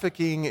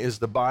 Trafficking is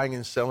the buying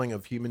and selling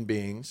of human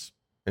beings.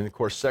 And of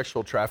course,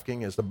 sexual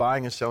trafficking is the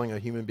buying and selling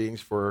of human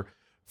beings for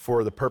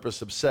the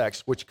purpose of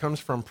sex, which comes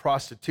from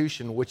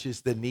prostitution, which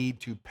is the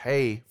need to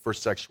pay for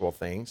sexual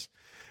things.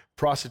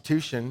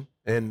 Prostitution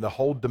and the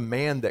whole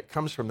demand that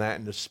comes from that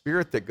and the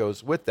spirit that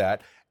goes with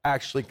that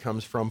actually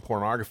comes from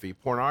pornography.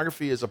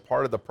 Pornography is a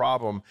part of the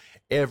problem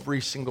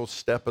every single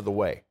step of the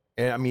way.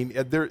 And I mean,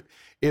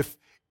 if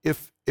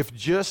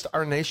just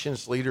our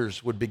nation's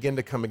leaders would begin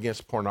to come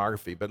against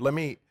pornography,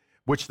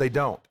 which they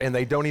don't, and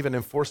they don't even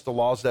enforce the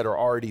laws that are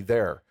already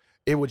there,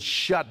 it would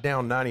shut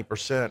down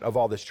 90% of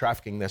all this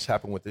trafficking that's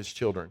happened with these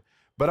children.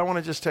 But I want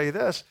to just tell you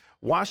this.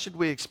 Why should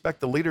we expect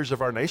the leaders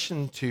of our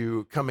nation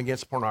to come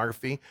against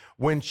pornography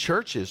when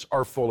churches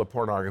are full of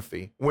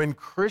pornography? When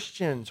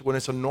Christians, when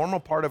it's a normal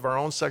part of our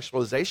own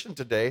sexualization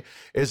today,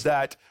 is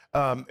that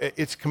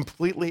it's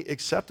completely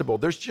acceptable.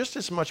 There's just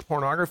as much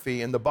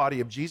pornography in the body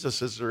of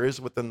Jesus as there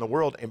is within the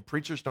world, and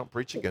preachers don't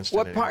preach against it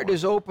What anymore. part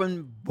does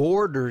open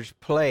borders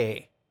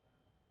play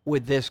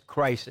with this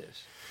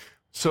crisis?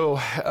 So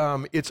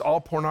it's all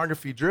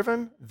pornography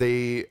driven.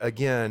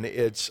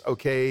 It's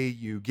okay,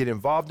 you get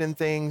involved in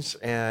things,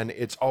 and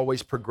it's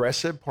always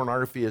progressive.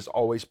 Pornography is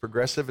always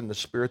progressive in the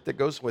spirit that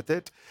goes with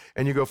it.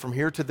 And you go from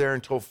here to there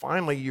until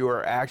finally you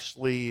are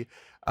actually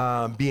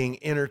being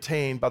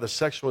entertained by the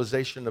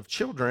sexualization of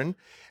children.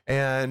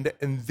 And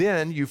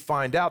then you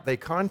find out they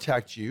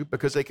contact you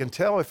because they can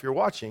tell if you're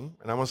watching.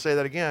 And I'm going to say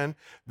that again.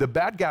 The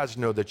bad guys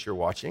know that you're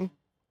watching.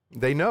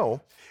 They know.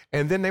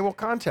 And then they will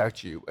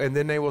contact you. And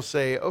then they will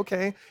say,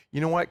 okay,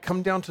 you know what?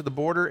 Come down to the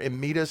border and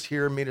meet us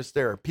here, meet us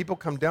there. People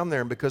come down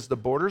there, and because the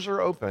borders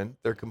are open,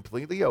 they're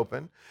completely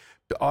open.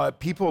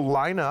 People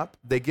line up.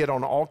 They get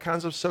on all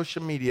kinds of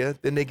social media.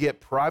 Then they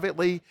get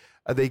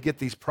they get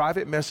these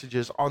private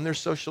messages on their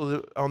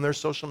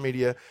social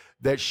media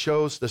that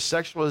shows the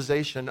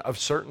sexualization of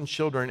certain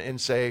children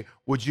and say,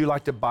 would you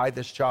like to buy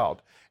this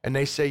child? And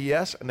they say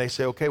yes. And they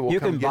say, okay, we'll come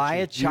get you. You can buy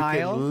a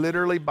child? You can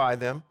literally buy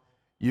them.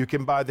 You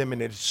can buy them,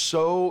 and it's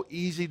so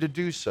easy to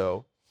do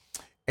so.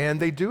 And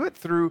they do it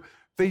through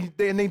they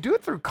do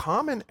it through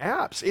common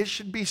apps. It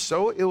should be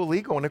so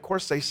illegal. And of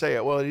course they say,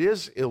 well, it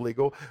is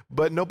illegal,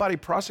 but nobody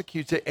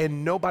prosecutes it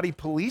and nobody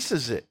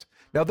polices it.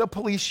 Now they'll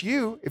police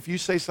you if you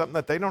say something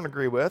that they don't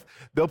agree with.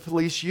 They'll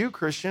police you,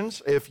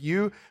 Christians, if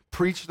you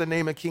preach the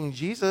name of King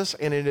Jesus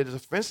and it is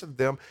offensive to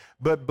them.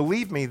 But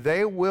believe me,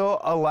 they will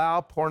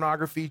allow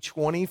pornography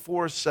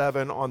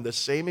 24/7 on the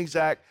same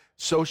exact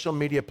social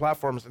media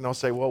platforms, and they'll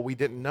say, well, we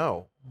didn't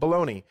know.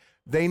 Baloney.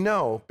 They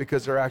know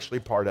because they're actually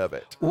part of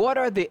it. What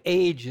are the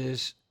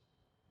ages,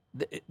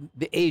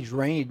 the age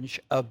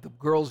range of the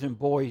girls and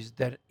boys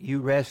that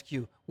you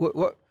rescue?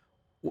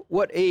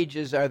 What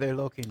ages are they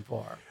looking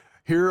for?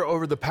 Here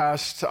over the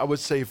past, I would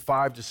say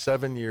 5 to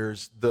 7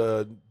 years,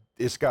 the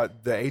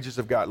ages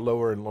have got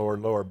lower and lower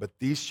and lower. But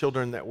these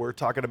children that we're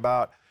talking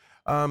about,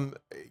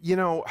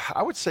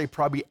 I would say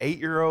probably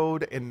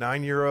 8-year-old and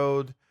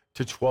 9-year-old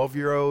to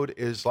 12-year-old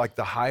is like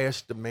the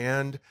highest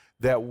demand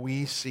that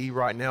we see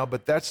right now.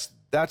 But that's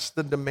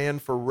the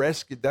demand for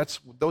rescue.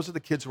 Those are the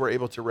kids we're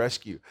able to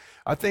rescue.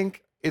 I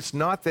think it's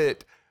not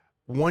that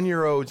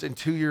 1-year-olds and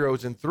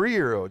 2-year-olds and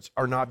 3-year-olds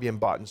are not being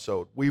bought and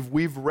sold.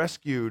 We've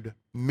rescued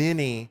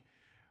many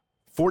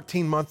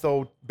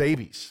 14-month-old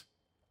babies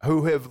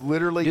who have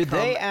literally Did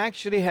they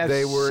actually have sex?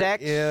 They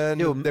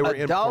were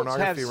in adults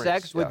pornography have rings.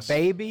 sex with Yes.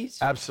 babies?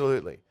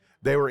 Absolutely.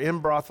 They were in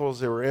brothels,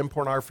 they were in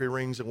pornography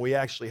rings, and we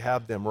actually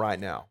have them right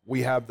now.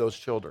 We have those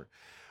children.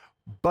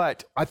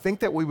 But I think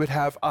that we would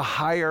have a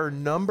higher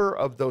number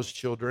of those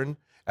children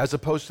as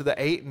opposed to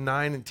the 8 and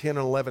 9 and 10 and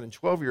 11 and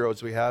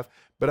 12-year-olds we have.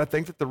 But I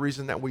think that the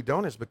reason that we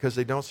don't is because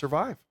they don't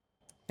survive.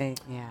 And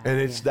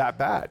it's that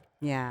bad.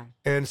 Yeah.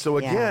 And so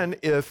again,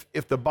 if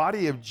the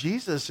body of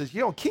Jesus is,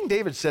 King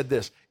David said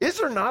this, is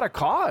there not a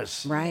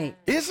cause? Right.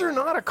 Is there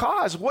not a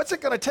cause? What's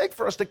it going to take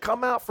for us to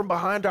come out from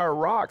behind our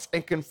rocks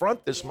and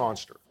confront this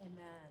monster?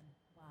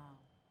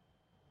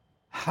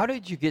 How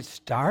did you get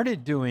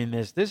started doing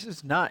this? This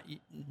is not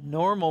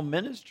normal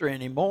ministry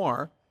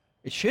anymore.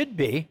 It should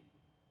be.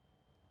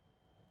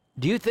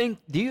 Do you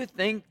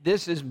think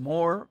this is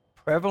more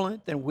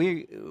prevalent than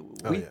we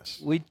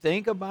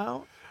think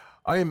about?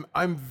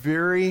 I'm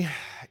very,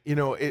 we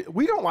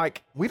don't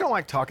like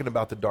talking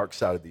about the dark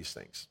side of these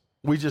things.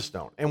 We just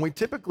don't. And we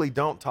typically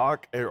don't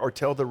talk or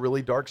tell the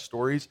really dark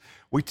stories.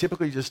 We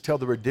typically just tell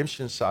the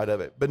redemption side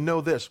of it. But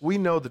know this, we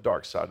know the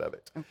dark side of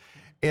it. Okay.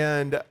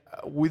 And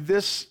with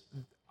this,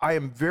 I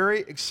am very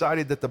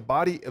excited that the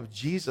body of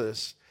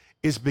Jesus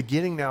is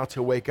beginning now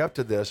to wake up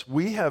to this.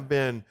 We have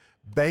been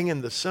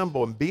banging the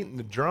cymbal and beating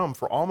the drum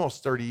for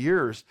almost 30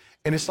 years.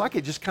 And it's like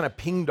it just kind of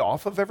pinged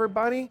off of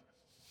everybody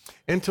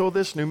until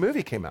this new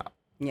movie came out.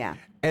 Yeah.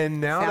 And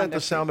now that the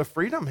Sound of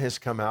Freedom has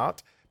come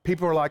out,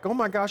 people are like, oh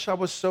my gosh, I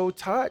was so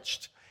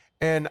touched.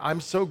 And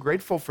I'm so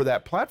grateful for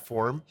that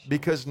platform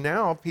because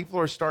now people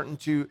are starting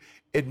to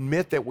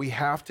admit that we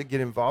have to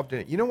get involved in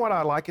it. You know what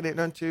I liken it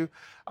unto?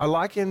 I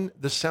liken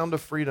the Sound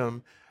of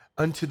Freedom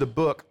unto the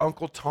book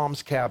Uncle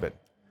Tom's Cabin.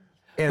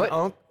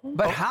 And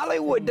but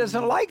Hollywood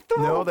doesn't like the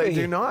movie. No, they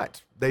do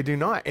not. They do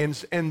not.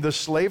 And the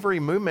slavery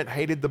movement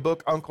hated the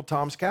book Uncle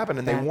Tom's Cabin,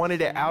 and they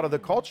wanted it out of the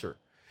culture.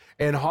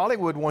 And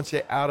Hollywood wants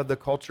it out of the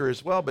culture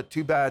as well, but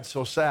too bad,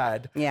 so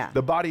sad. Yeah.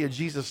 The body of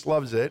Jesus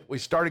loves it. We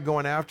started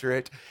going after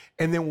it.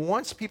 And then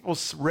once people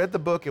read the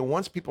book and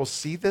once people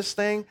see this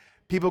thing,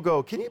 people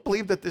go, can you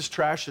believe that this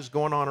trash is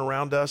going on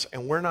around us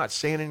and we're not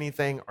saying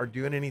anything or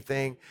doing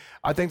anything?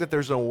 I think that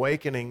there's an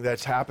awakening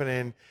that's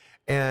happening.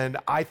 And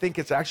I think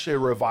it's actually a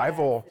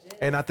revival.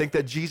 And I think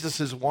that Jesus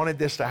has wanted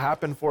this to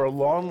happen for a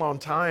long, long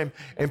time.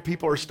 And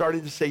people are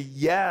starting to say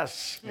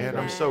yes. Amen. And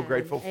I'm so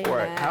grateful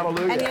for it.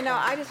 Hallelujah. And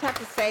I just have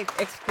to say,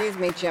 excuse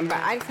me, Jim, but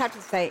I just have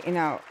to say,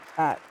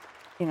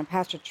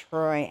 Pastor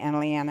Troy and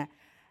Leanna,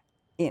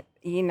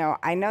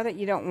 I know that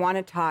you don't want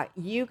to talk.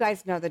 You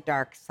guys know the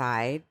dark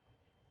side.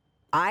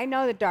 I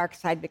know the dark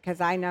side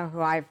because I know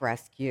who I've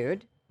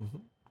rescued. Mm-hmm.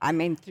 I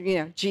mean,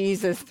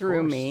 Jesus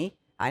through me.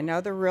 I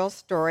know the real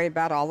story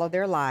about all of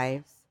their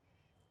lives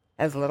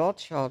as little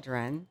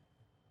children.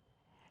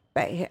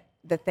 But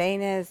the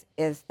thing is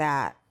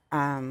that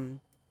I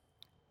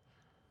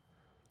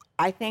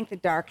think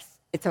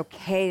it's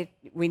okay.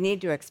 We need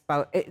to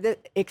expose.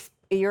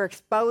 You're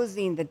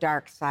exposing the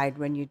dark side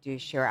when you do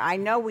share. I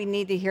know we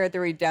need to hear the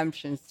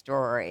redemption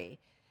story,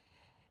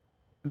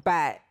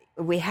 but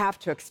we have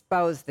to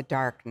expose the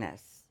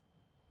darkness.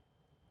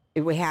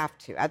 We have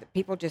to.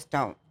 People just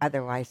don't.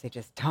 Otherwise, they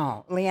just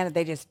don't. Leanna,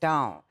 they just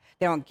don't.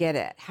 They don't get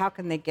it. How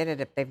can they get it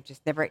if they've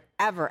just never,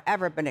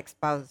 ever been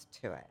exposed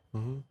to it?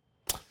 Mm-hmm.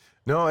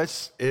 No,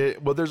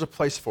 well, there's a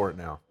place for it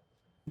now.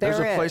 There's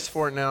a place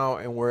for it now,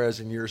 and whereas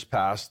in years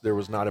past, there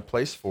was not a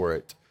place for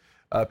it.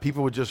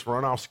 People would just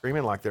run off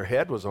screaming like their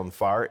head was on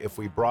fire if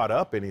we brought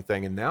up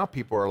anything, and now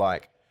people are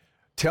like,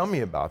 tell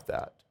me about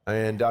that.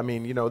 And I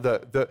mean, I want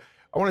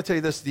to tell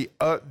you this,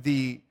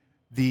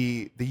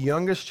 the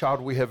youngest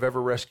child we have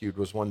ever rescued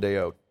was 1 day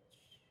old.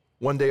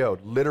 1 day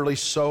old, literally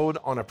sold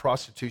on a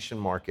prostitution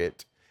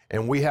market,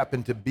 and we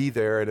happened to be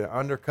there at an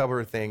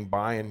undercover thing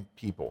buying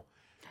people.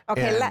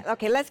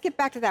 Okay, let's get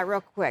back to that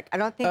real quick. I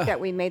don't think that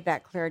we made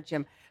that clear,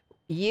 Jim.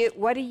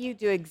 What do you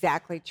do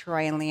exactly,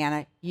 Troy and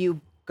Leanna?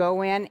 You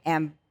go in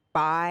and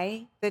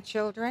buy the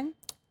children?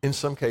 In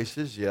some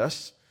cases,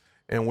 yes.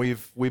 And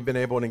we've been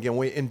able, and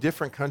again, in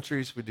different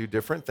countries, we do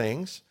different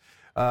things.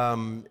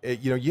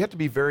 You have to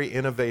be very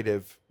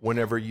innovative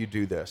whenever you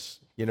do this.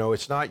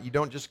 It's not, you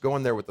don't just go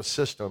in there with the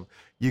system.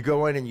 You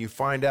go in and you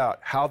find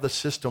out how the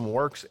system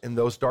works in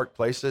those dark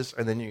places,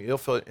 and then you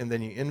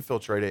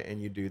infiltrate it,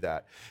 and you do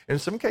that. In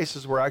some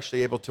cases, we're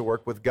actually able to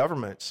work with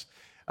governments.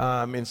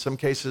 In some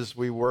cases,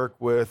 we work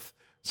with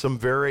some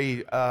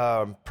very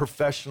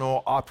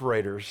professional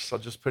operators. I'll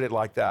just put it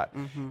like that.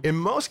 Mm-hmm. In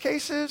most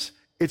cases,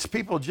 it's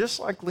people just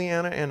like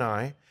Leanna and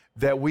I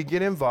that we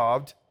get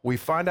involved. We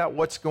find out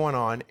what's going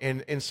on,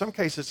 and in some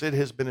cases, it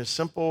has been as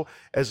simple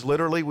as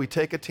literally we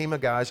take a team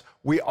of guys,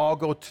 we all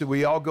go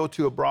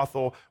to a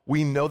brothel.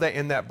 We know that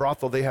in that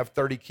brothel they have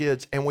 30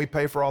 kids, and we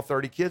pay for all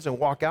 30 kids and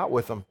walk out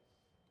with them.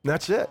 And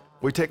that's it.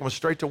 We take them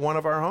straight to one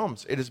of our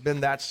homes. It has been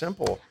that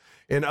simple.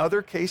 In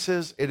other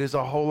cases, it is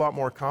a whole lot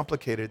more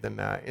complicated than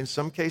that. In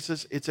some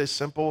cases, it's as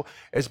simple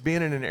as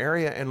being in an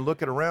area and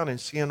looking around and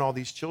seeing all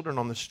these children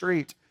on the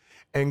street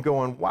and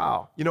going,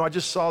 wow. I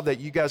just saw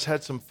that you guys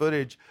had some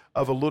footage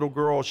of a little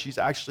girl. She's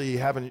actually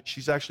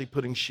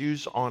putting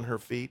shoes on her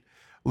feet.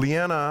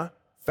 Leanna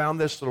found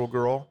this little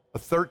girl, a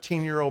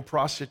 13-year-old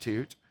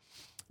prostitute.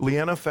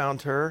 Leanna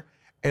found her,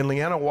 and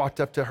Leanna walked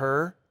up to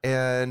her,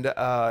 and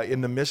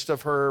in the midst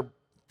of her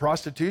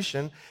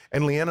prostitution,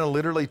 and Leanna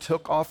literally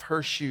took off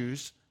her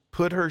shoes,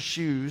 put her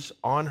shoes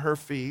on her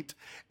feet,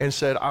 and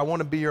said, I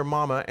want to be your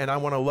mama and I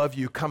want to love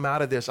you. Come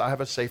out of this. I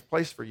have a safe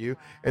place for you.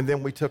 And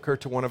then we took her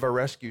to one of our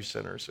rescue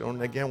centers.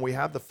 And again, we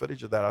have the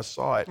footage of that. I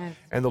saw it.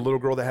 And the little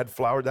girl that had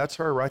flower, that's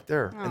her right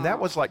there. And that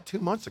was like 2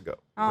 months ago,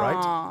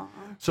 right?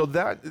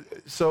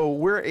 So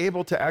we're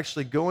able to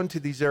actually go into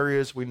these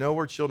areas. We know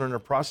where children are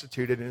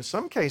prostituted. And in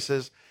some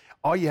cases,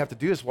 all you have to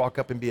do is walk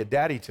up and be a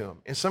daddy to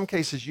them. In some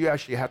cases, you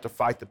actually have to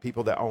fight the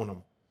people that own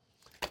them.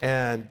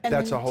 And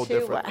that's a whole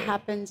different what thing.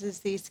 happens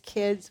is these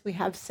kids, we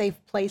have safe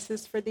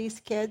places for these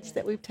kids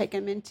that we've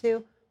taken them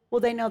into.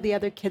 Well, they know the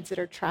other kids that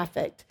are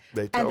trafficked.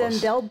 And then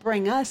they'll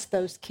bring us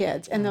those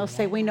kids and they'll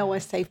say, we know a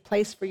safe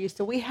place for you.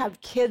 So we have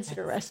kids that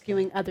are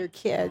rescuing other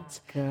kids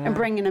and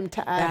bringing them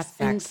to us.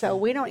 And so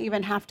we don't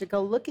even have to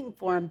go looking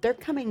for them. They're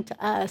coming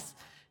to us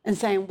and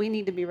saying, we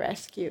need to be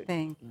rescued.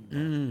 Thank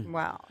you.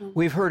 Wow.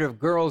 We've heard of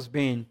girls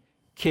being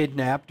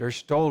kidnapped or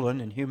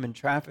stolen in human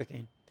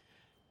trafficking.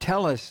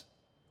 Tell us,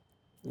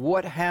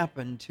 what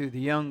happened to the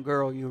young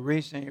girl you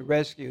recently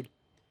rescued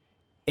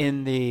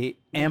in the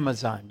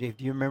Amazon? Do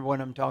you remember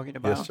what I'm talking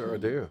about? Yes, sir, I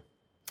do.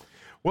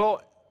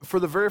 Well, for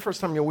the very first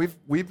time,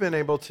 we've been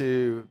able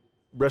to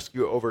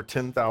rescue over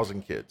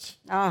 10,000 kids.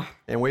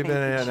 And we've been,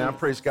 and I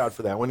praise God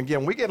for that. When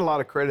again, we get a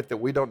lot of credit that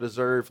we don't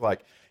deserve.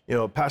 Like,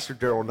 Pastor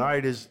Darrell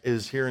Knight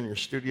is here in your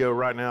studio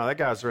right now. That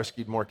guy's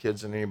rescued more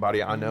kids than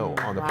anybody I know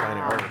on the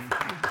planet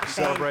Earth.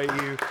 Celebrate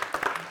you.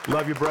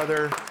 Love you,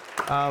 brother.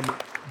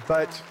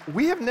 But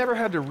we have never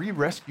had to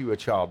re-rescue a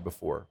child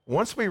before.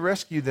 Once we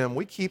rescue them,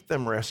 we keep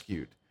them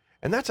rescued.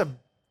 And that's a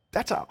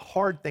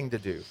hard thing to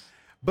do.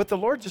 But the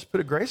Lord just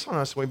put a grace on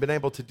us and we've been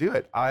able to do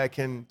it. I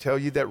can tell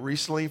you that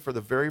recently, for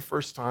the very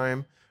first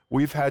time,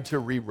 we've had to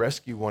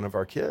re-rescue one of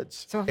our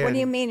kids. So what do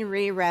you mean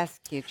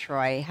re-rescue,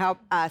 Troy? Help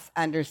us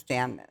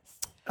understand this.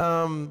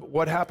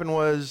 What happened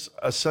was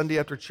a Sunday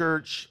after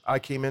church, I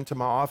came into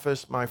my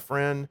office, my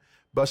friend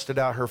busted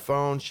out her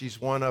phone. She's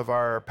one of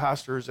our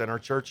pastors in our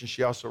church, and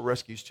she also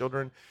rescues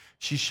children.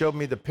 She showed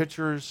me the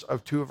pictures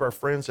of two of our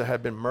friends that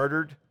had been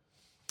murdered,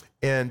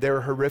 and they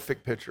were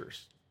horrific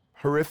pictures.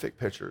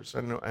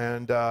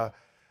 And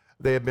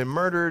they had been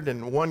murdered,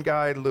 and one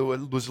guy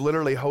was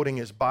literally holding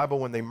his Bible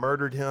when they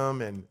murdered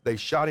him, and they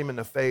shot him in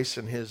the face,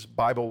 and his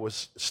Bible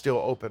was still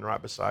open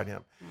right beside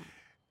him.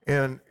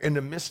 And in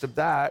the midst of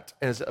that,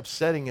 as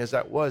upsetting as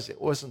that was,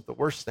 it wasn't the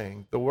worst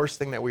thing. The worst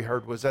thing that we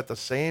heard was at the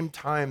same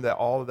time that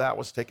all of that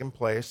was taking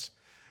place,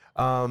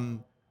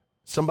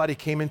 somebody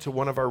came into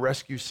one of our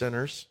rescue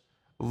centers,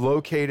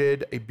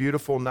 located a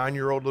beautiful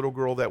 9-year-old little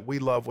girl that we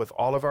love with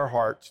all of our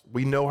hearts.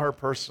 We know her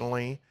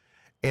personally,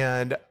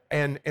 and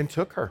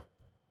took her,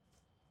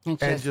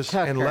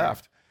 and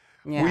left.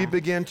 Yeah. We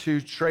began to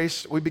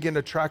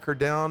track her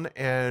down,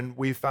 and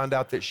we found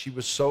out that she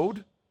was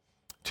sold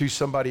to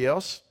somebody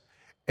else.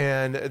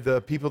 And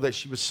the people that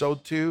she was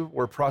sold to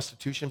were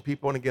prostitution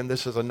people. And again,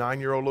 this is a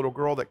 9-year-old little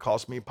girl that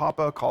calls me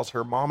Papa, calls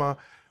her Mama.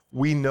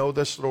 We know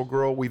this little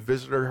girl. We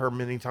visited her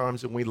many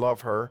times and we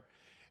love her.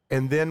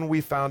 And then we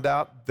found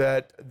out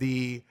that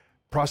the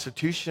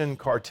prostitution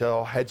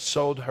cartel had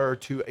sold her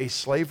to a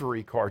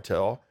slavery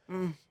cartel,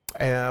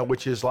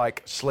 which is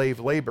like slave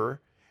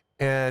labor.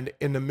 And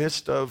in the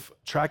midst of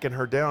tracking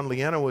her down,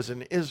 Leanna was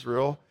in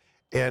Israel.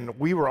 And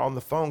we were on the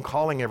phone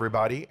calling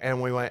everybody,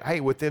 and we went, hey,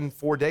 within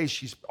 4 days,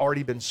 she's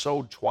already been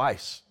sold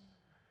twice.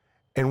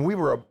 And we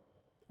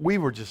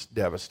were just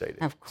devastated,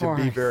 to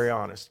be very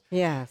honest.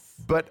 Yes.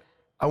 But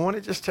I want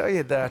to just tell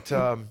you that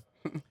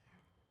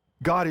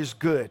God is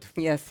good.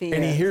 Yes, He is.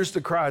 And He hears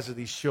the cries of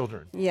these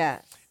children.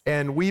 Yes.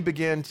 And we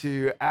began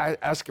to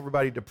ask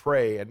everybody to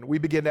pray, and we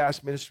began to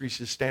ask ministries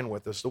to stand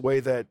with us the way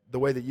that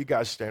you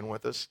guys stand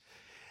with us.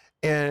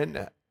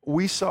 And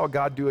we saw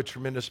God do a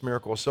tremendous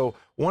miracle. So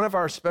one of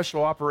our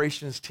special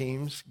operations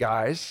teams,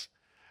 guys,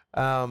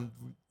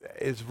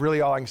 is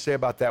really all I can say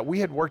about that. We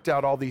had worked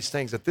out all these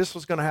things, that this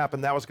was going to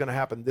happen, that was going to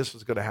happen, this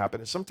was going to happen.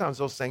 And sometimes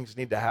those things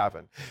need to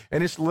happen.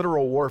 And it's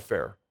literal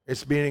warfare.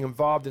 It's being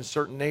involved in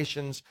certain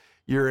nations.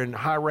 You're in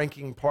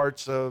high-ranking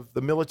parts of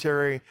the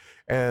military,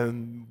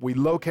 and we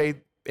locate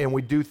and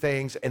we do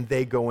things, and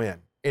they go in.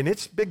 And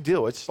it's a big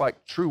deal. It's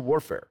like true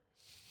warfare.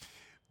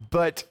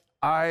 But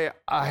I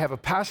have a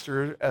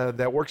pastor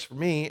that works for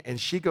me, and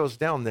she goes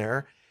down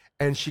there,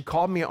 and she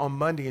called me on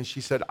Monday, and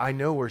she said, I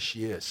know where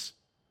she is.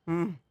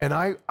 And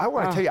I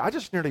want to tell you, I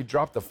just nearly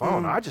dropped the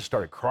phone. I just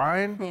started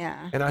crying.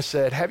 Yeah. And I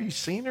said, have you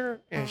seen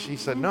her? And she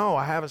said, no,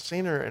 I haven't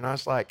seen her. And I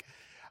was like,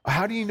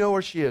 how do you know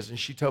where she is? And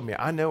she told me,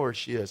 I know where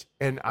she is.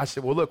 And I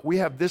said, well, look, we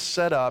have this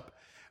set up.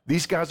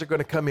 These guys are going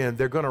to come in.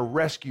 They're going to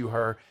rescue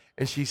her.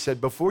 And she said,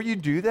 before you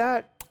do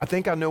that, I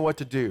think I know what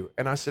to do.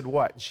 And I said,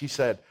 what? And she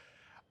said,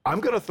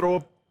 I'm going to throw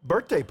a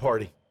birthday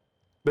party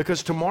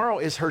because tomorrow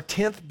is her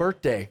 10th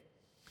birthday.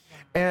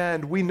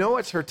 And we know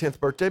it's her 10th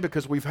birthday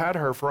because we've had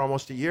her for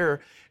almost a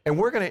year. And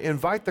we're going to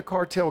invite the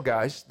cartel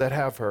guys that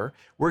have her.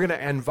 We're going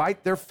to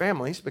invite their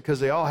families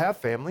because they all have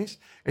families.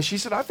 And she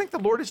said, I think the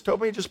Lord has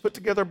told me to just put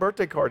together a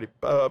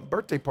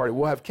birthday party.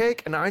 We'll have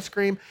cake and ice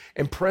cream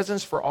and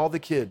presents for all the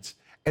kids.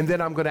 And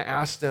then I'm going to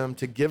ask them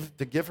to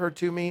give her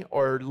to me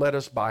or let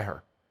us buy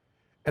her.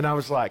 And I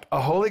was like, a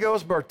Holy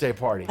Ghost birthday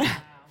party.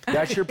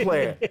 That's your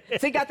plan.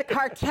 So you got the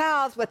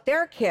cartels with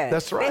their kids.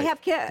 That's right. They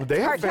have kids. They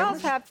have Cartels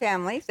families. have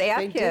families. They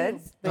have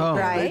kids. They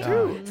Right?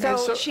 do.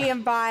 So, And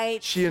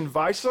she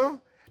invites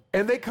them,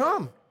 and they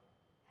come.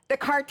 the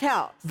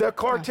cartels. The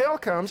cartel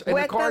comes, and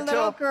With the the cartel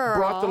little girl.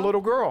 brought the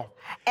little girl.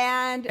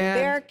 And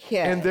their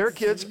kids. And their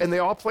kids, and they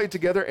all played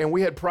together, and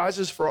we had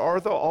prizes for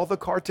all the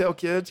cartel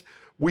kids.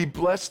 We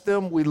blessed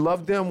them, we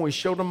loved them, we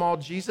showed them all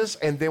Jesus,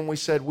 and then we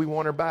said, we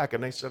want her back.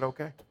 And they said,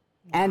 okay.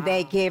 And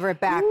they gave her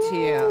back to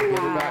you. Give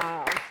her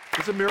back.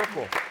 It's a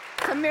miracle.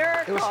 It's a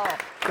miracle.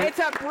 It's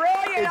a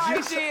brilliant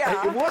idea.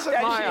 It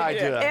wasn't my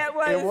idea.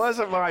 It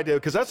wasn't my idea,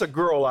 because that's a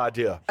girl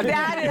idea.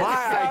 That is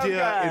my so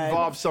idea good.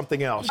 involves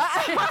something else,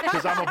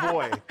 because I'm a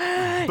boy.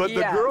 But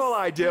the girl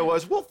idea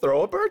was, we'll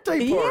throw a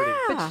birthday party.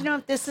 But you know,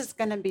 if this is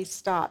going to be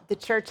stopped, the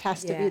church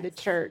has to be the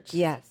church.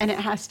 Yes. And it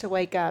has to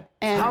wake up.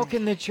 And How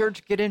can the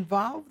church get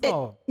involved,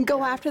 though?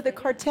 go after the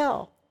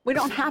cartel. We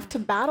don't have to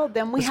battle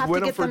them. We Let's have to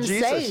win 'em get for them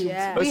Jesus. saved.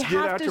 Yeah. We Let's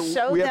get have to after-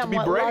 show we have to them be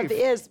what brave. love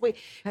is.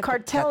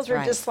 Cartels that's are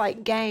right. just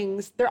like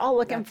gangs. They're all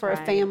looking for a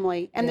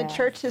family. And the Yes.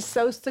 church has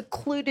so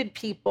secluded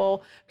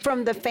people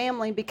from the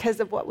family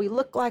because of what we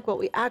look like, what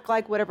we act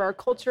like, whatever our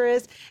culture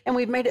is. And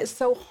we've made it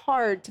so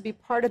hard to be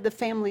part of the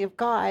family of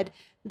God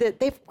that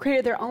they've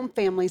created their own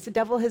families. The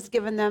devil has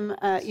given them,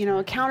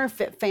 a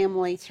counterfeit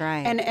family. That's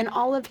right. And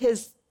all of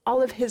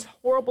his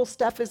horrible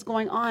stuff is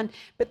going on,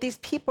 but these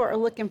people are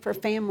looking for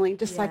family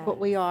just like what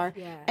we are.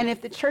 And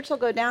if the church will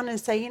go down and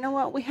say, you know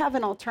what, we have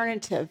an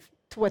alternative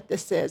to what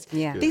this is.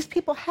 Yeah. These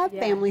people have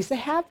families, they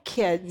have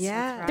kids.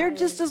 Yeah. They're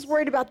just as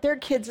worried about their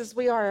kids as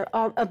we are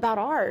about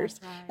ours.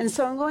 And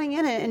so I'm going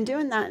in and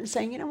doing that and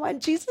saying, you know what,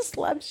 Jesus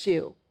loves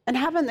you. And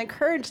having the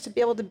courage to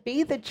be able to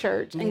be the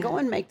church and go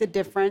and make the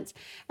difference.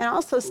 And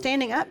also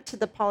standing up to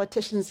the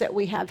politicians that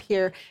we have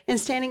here and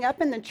standing up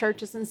in the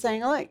churches and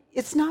saying, look,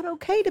 it's not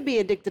okay to be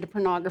addicted to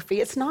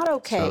pornography. It's not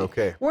okay. It's not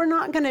okay. We're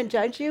not going to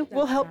judge you.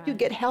 We'll help you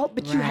get help,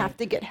 but you have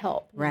to get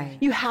help. Right.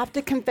 You have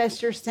to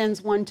confess your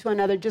sins one to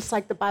another, just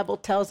like the Bible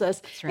tells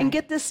us. right. And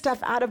get this stuff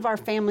out of our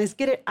families,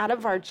 get it out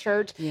of our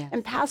church. Yes.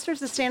 And pastors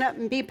to stand up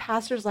and be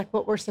pastors like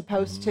what we're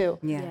supposed to.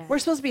 Yes. We're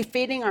supposed to be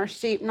feeding our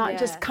sheep, not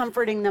just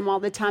comforting them all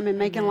the time and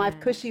making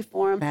life cushy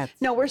for them.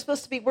 No,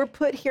 we're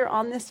put here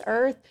on this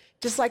earth,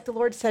 just like the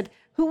Lord said,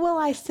 who will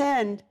I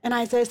send? And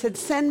Isaiah said,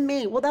 send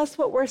me. Well, that's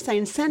what we're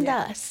saying. Send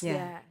us.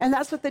 Yeah. And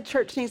that's what the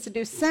church needs to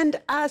do. Send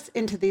us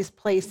into these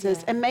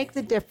places and make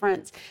the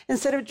difference.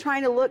 Instead of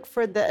trying to look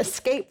for the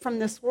escape from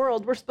this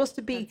world, we're supposed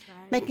to be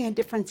making a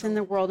difference in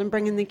the world and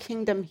bringing the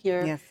kingdom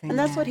here. Yes, and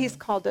that's what he's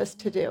called us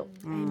to do.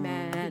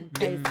 Amen.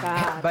 Praise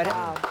God. But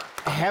Wow.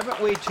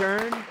 haven't we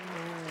turned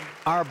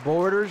our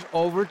borders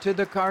over to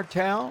the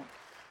cartel?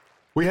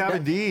 We have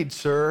indeed,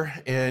 sir.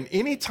 And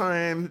any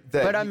time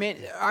that... But I mean,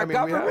 our we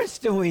have- government's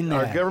doing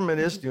that. Our government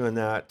is doing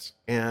that.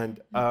 And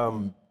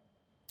I'm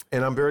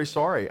very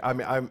sorry.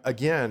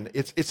 Again,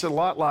 it's a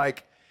lot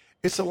like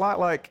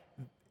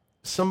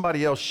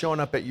somebody else showing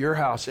up at your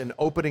house and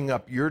opening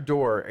up your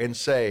door and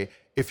say,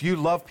 if you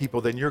love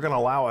people, then you're going to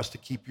allow us to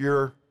keep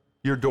your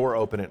door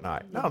open at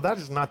night. No, that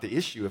is not the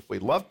issue if we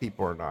love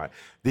people or not.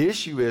 The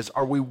issue is,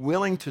 are we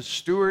willing to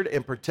steward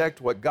and protect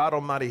what God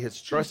Almighty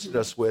has trusted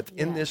us with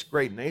in this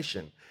great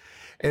nation?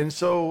 And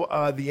so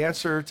the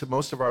answer to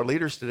most of our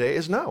leaders today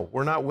is no,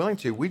 we're not willing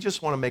to. We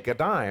just want to make a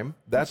dime.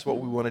 That's what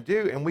we want to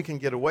do, and we can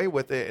get away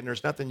with it, and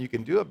there's nothing you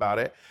can do about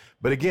it.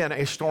 But again,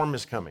 a storm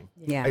is coming.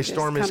 Yeah. A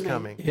storm is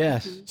coming.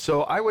 Yes.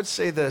 So I would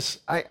say this.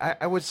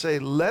 I would say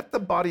let the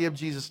body of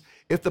Jesus,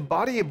 if the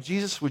body of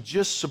Jesus would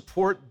just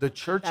support the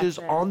churches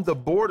on the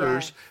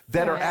borders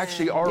that are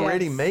actually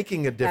already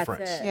making a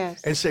difference it.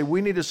 Yes. and say we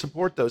need to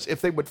support those.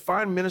 If they would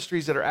find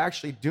ministries that are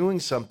actually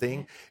doing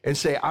something and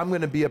say, I'm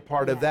going to be a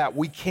part of that.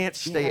 We can't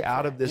stay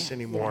out of this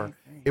anymore.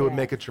 It would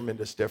make a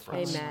tremendous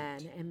difference.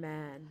 Amen.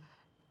 Amen.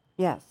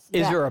 Yes.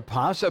 Is there a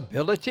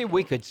possibility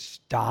we could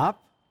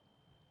stop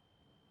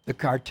the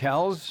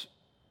cartel's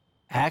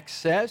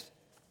access?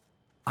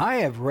 I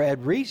have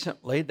read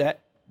recently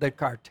that the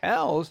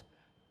cartels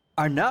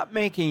are not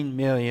making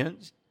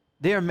millions,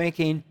 they're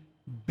making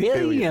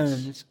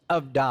billions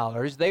of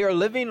dollars. They are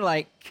living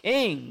like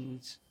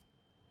kings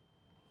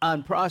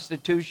on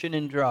prostitution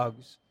and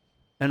drugs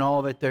and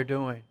all that they're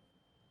doing.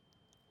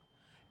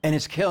 And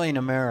it's killing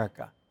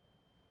America.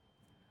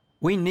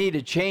 We need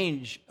a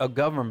change of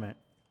government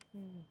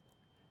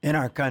in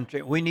our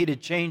country. We need a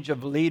change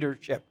of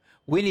leadership.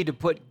 We need to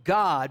put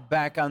God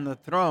back on the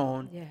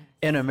throne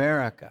in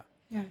America.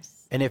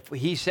 Yes. And if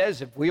he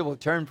says, if we will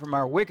turn from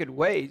our wicked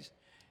ways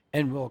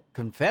and will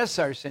confess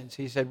our sins,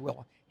 he said,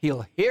 well,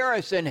 he'll hear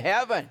us in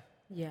heaven.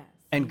 Yes.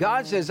 And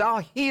God says, I'll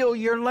heal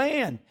your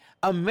land.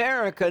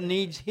 America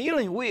needs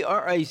healing. We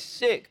are a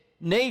sick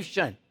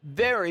nation.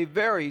 Very,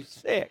 very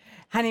sick.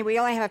 Honey, we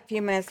only have a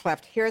few minutes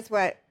left.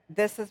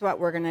 This is what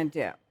we're going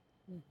to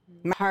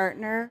do.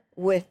 Partner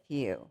with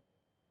you.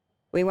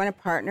 We want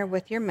to partner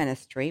with your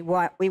ministry.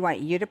 We want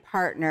you to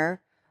partner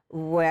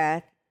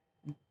with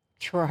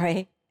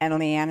Troy and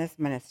Leanna's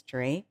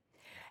ministry.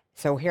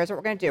 So here's what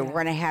we're going to do. We're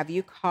going to have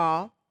you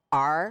call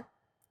our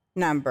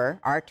number,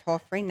 our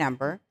toll-free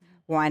number,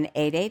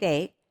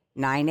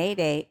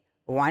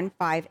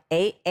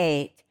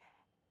 1-888-988-1588,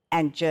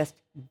 and just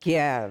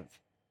give.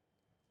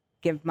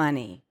 Give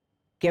money.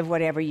 Give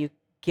whatever you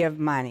give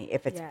money.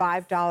 If it's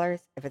 $5,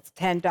 if it's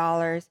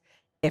 $10,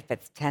 if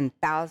it's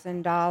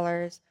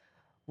 $10,000,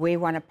 we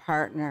want to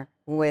partner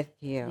with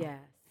you. Yes.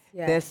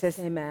 Yes. This is,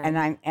 Amen. and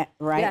I'm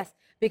right. Yes,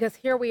 because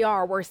here we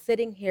are, we're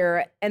sitting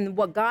here, and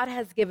what God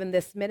has given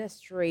this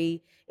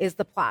ministry is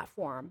the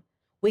platform.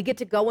 We get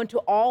to go into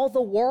all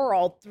the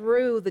world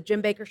through the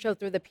Jim Bakker Show,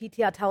 through the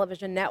PTL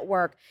television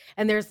network,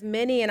 and there's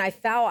many, and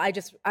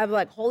I'm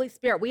like, Holy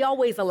Spirit, we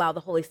always allow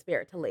the Holy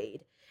Spirit to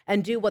lead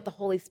and do what the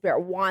Holy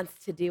Spirit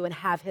wants to do and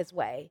have his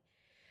way.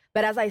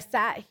 But as I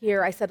sat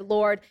here, I said,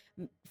 Lord,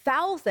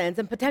 thousands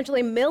and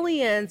potentially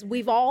millions,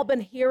 we've all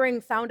been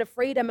hearing Sound of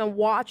Freedom and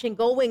watching,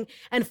 going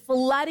and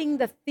flooding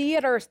the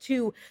theaters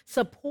to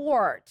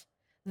support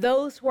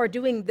those who are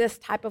doing this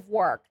type of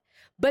work.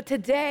 But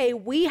today,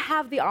 we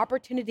have the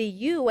opportunity,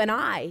 you and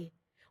I,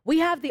 we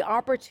have the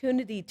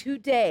opportunity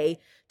today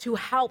to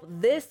help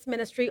this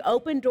ministry,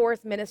 Open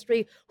Doors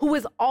Ministry, who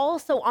is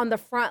also on the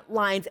front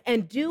lines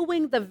and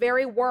doing the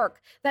very work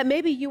that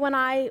maybe you and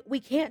I, we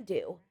can't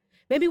do.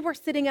 Maybe we're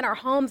sitting in our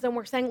homes and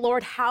we're saying,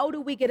 Lord, how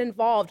do we get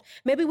involved?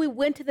 Maybe we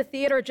went to the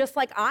theater just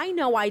like I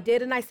know I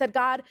did. And I said,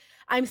 God,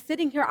 I'm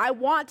sitting here. I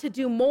want to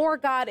do more.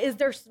 God, is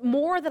there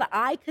more that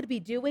I could be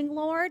doing,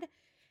 Lord?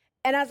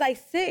 And as I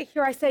sit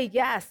here, I say,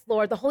 yes,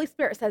 Lord. The Holy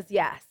Spirit says,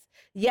 yes.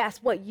 Yes,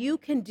 what you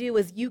can do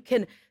is you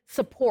can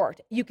support.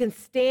 You can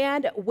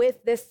stand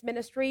with this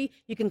ministry.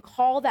 You can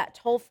call that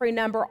toll-free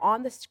number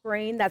on the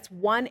screen. That's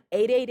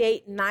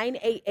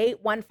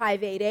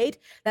 1-888-988-1588.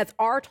 That's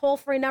our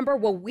toll-free number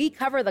where we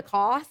cover the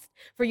cost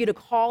for you to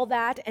call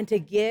that and to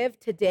give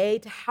today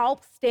to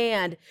help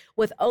stand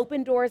with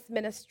Open Doors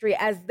Ministry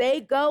as they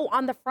go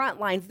on the front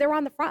lines. They're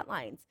on the front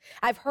lines.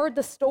 I've heard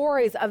the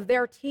stories of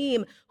their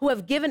team who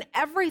have given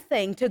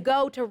everything to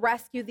go to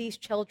rescue these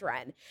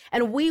children.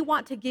 And we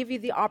want to give you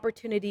the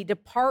opportunity to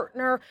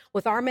partner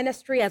with our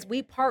ministry as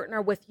we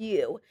partner with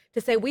you to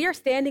say, we are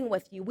standing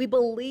with you. We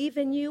believe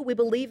in you. We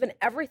believe in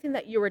everything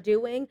that you are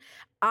doing.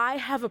 I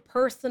have a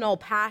personal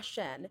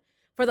passion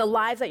for the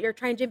lives that you're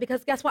changing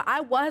because guess what?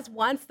 I was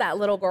once that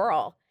little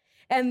girl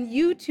and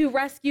you two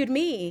rescued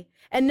me.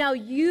 And now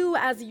you,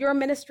 as your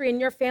ministry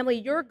and your family,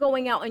 you're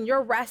going out and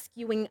you're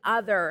rescuing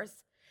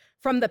others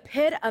from the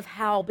pit of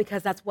hell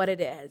because that's what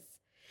it is.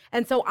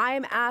 And so I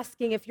am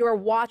asking, if you're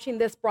watching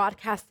this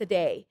broadcast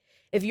today,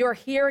 if you're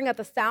hearing at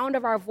the sound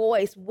of our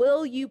voice,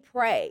 will you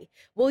pray?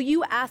 Will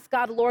you ask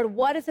God, Lord,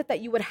 what is it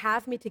that you would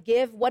have me to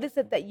give? What is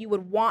it that you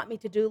would want me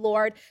to do,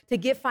 Lord, to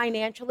give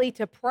financially,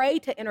 to pray,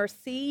 to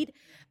intercede?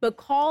 But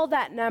call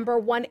that number,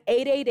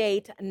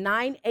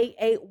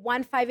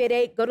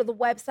 1-888-988-1588. Go to the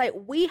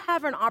website. We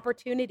have an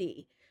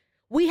opportunity.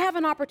 We have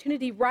an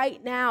opportunity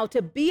right now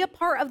to be a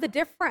part of the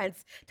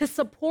difference, to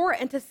support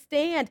and to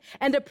stand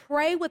and to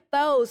pray with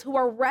those who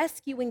are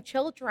rescuing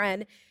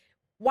children.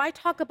 Why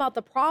talk about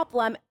the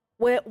problem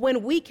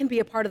when we can be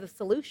a part of the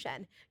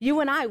solution? You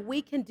and I,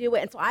 we can do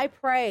it. And so I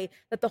pray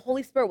that the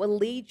Holy Spirit will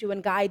lead you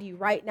and guide you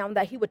right now and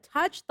that he would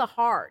touch the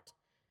heart.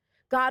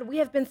 God, we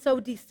have been so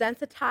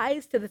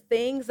desensitized to the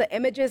things, the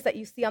images that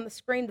you see on the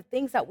screen, the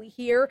things that we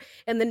hear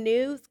in the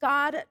news,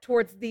 God,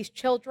 towards these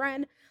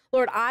children.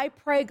 Lord, I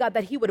pray, God,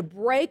 that he would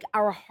break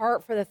our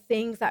heart for the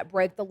things that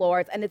break the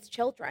Lord's, and it's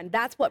children.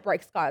 That's what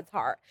breaks God's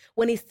heart.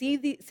 When he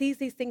sees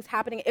these things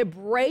happening, it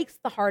breaks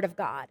the heart of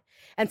God.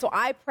 And so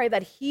I pray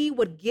that he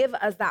would give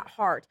us that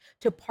heart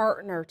to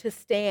partner, to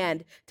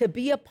stand, to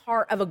be a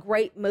part of a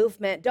great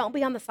movement. Don't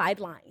be on the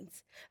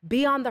sidelines.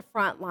 Be on the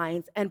front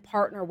lines and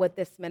partner with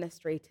this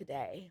ministry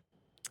today.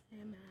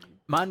 Amen.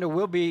 Manda,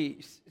 we'll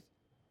be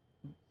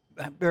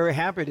very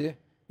happy to,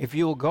 if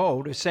you'll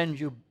go, to send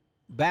you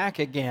back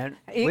again.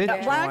 With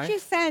why don't you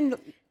send us?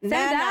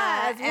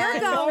 We're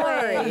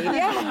going.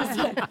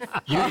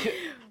 Yes.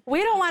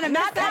 We don't want to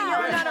miss that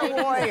you're not a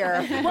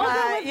warrior. You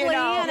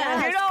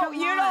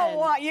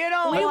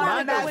don't want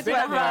to mess with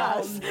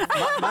us.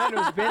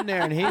 Mando's been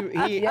there, and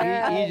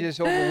he's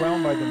just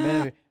overwhelmed by the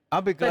ministry.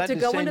 I'll be glad to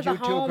go send into you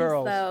the two homes,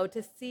 girls. Though,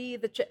 to see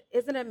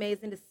isn't it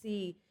amazing to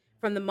see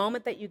from the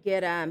moment that you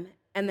get them,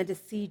 and then to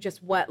see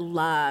just what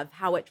love,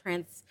 how it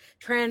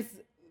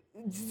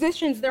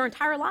transitions their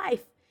entire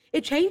life.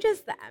 It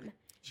changes them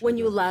when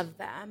you love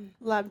them.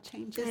 Love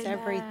changes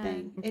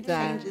everything. It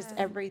changes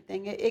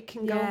everything. It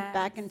can go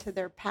back into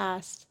their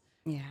past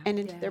and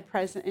into their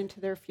present,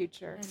 into their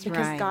future.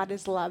 Because God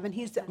is love, and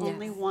he's the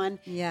only one.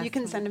 You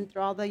can send them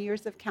through all the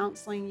years of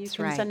counseling. You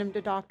can send them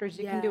to doctors.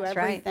 You can do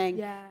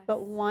everything.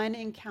 But one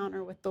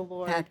encounter with the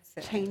Lord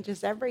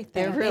changes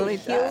everything. It really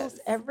heals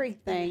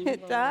everything.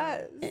 It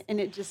does.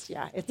 And it just,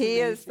 it's He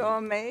amazing. is so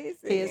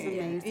amazing. He is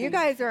amazing. You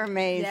guys are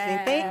amazing.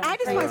 I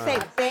just want to say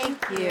thank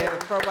you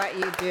for what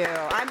you do.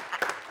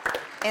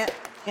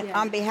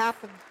 On behalf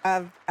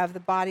of the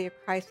body of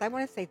Christ, I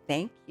want to say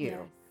thank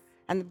you.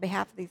 On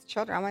behalf of these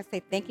children, I want to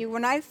say thank you.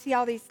 When I see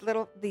all these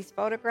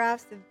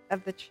photographs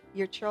of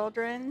your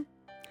children,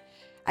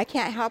 I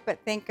can't help but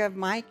think of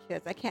my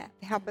kids. I can't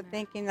help but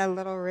thinking of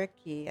little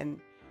Ricky and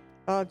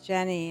little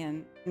Jenny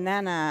and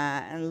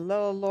Nana and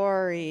little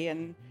Lori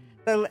and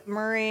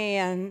Marie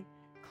and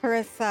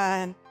Clarissa,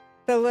 and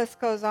the list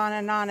goes on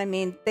and on. I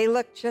mean, they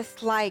look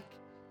just like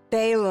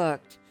they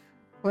looked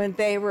when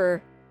they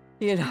were,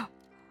 I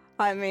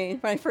mean,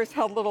 when I first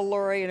held little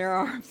Lori in her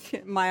arms,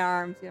 my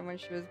arms, when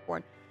she was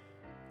born.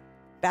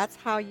 That's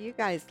how you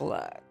guys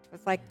looked. It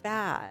was like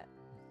that.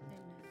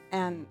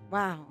 And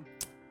wow.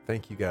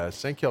 Thank you guys.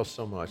 Thank y'all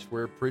so much.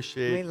 We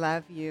appreciate. We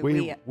love you.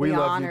 We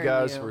love honor you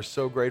guys. you. We're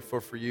so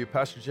grateful for you.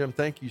 Pastor Jim,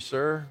 thank you,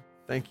 sir.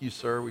 Thank you,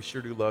 sir. We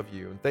sure do love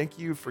you. And thank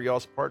you for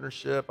y'all's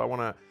partnership. I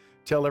want to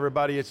tell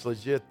everybody it's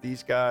legit.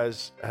 These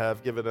guys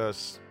have given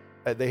us,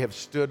 they have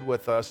stood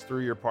with us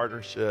through your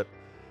partnership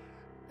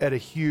at a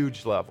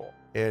huge level.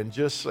 And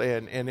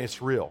and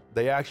it's real.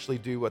 They actually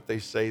do what they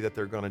say that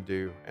they're going to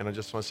do. And I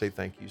just want to say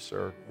thank you,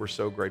 sir. We're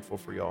so grateful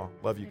for y'all.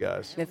 Love you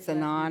guys. It's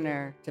an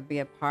honor to be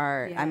a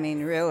part. I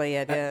mean, really,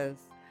 it is.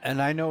 And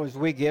I know as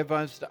we give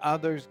us to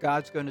others,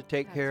 God's going to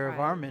take care of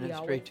our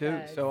ministry too.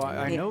 does. So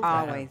I He know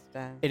always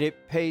that. does.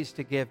 It pays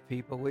to give,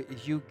 people.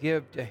 As you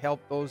give to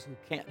help those who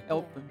can't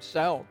help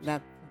themselves,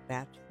 That's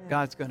it.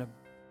 God's going to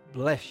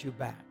bless you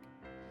back.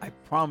 I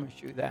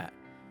promise you that.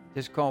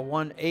 Just call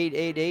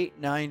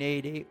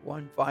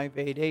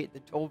 1-888-988-1588, the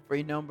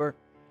toll-free number,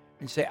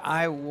 and say,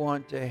 I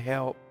want to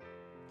help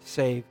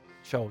save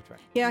children.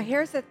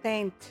 Here's the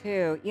thing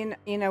too.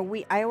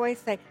 I always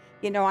say,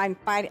 I'm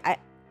fighting.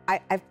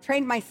 I've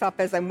trained myself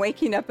as I'm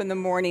waking up in the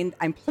morning.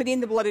 I'm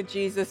pleading the blood of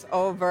Jesus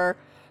over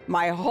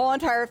my whole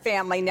entire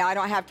family. Now I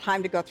don't have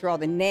time to go through all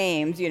the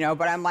names,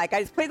 but I'm like,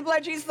 I just plead the blood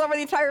of Jesus over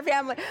the entire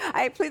family.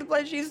 I plead the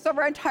blood of Jesus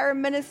over our entire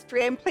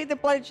ministry. I plead the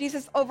blood of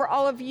Jesus over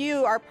all of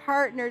you, our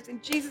partners.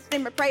 In Jesus'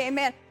 name I pray,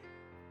 amen.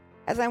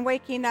 As I'm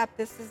waking up,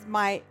 you just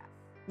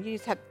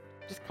have to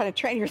just kind of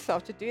train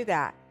yourself to do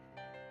that.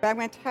 But I'm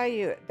going to tell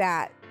you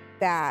that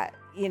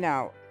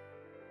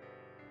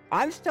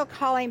I'm still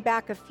calling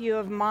back a few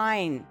of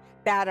mine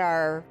that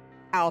are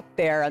out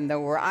there in the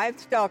world. I'm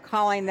still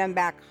calling them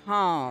back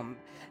home.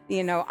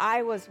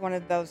 I was one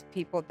of those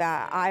people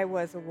that I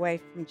was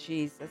away from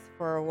Jesus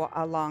for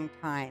a long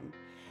time.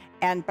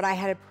 But I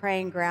had a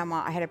praying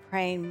grandma. I had a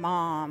praying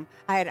mom.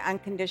 I had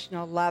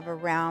unconditional love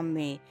around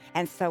me.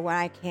 And so when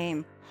I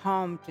came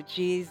home to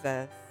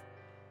Jesus,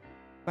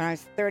 when I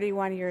was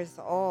 31 years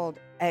old,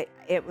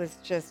 it was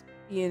just,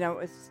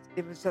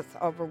 it was just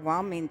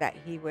overwhelming that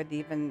he would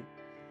even,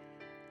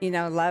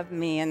 love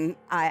me. And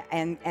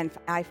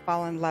I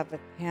fall in love with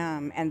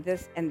him.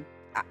 And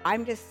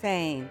I'm just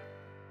saying,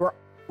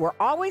 I'm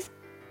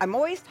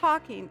always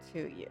talking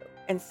to you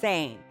and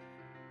saying,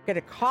 you got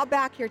to call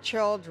back your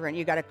children.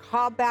 You got to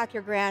call back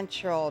your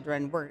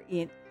grandchildren.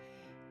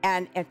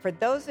 And for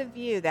those of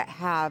you that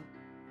have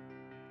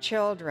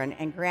children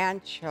and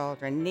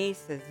grandchildren,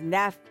 nieces,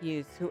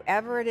 nephews,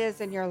 whoever it is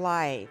in your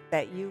life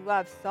that you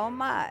love so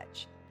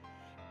much,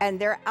 and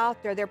they're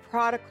out there, they're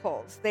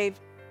prodigals. They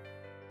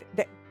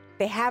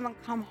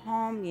haven't come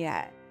home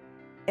yet.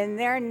 In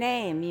their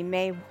name, you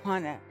may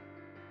want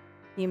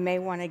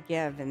to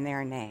give in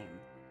their name.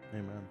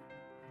 Amen.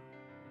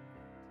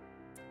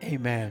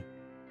 Amen.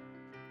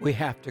 We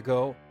have to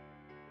go.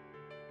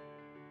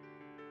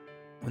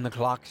 When the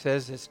clock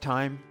says it's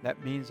time,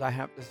 that means I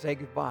have to say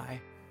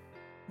goodbye.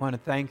 I want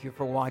to thank you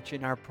for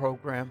watching our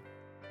program.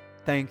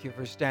 Thank you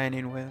for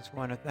standing with us. I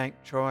want to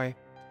thank Troy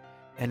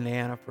and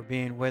Leanna for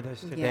being with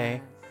us today.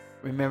 Yes.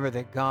 Remember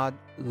that God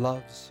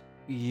loves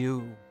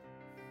you.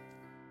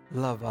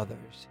 Love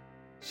others.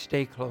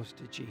 Stay close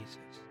to Jesus.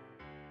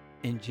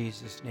 In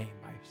Jesus' name,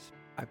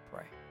 I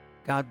pray.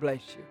 God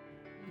bless you.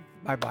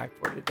 Bye-bye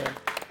for today.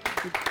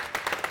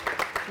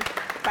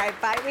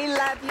 Bye-bye. We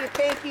love you.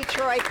 Thank you,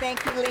 Troy.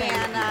 Thank you,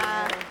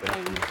 Leanna.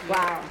 Thank you.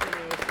 Wow.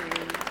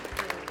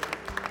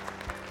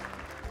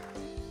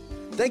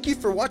 Thank you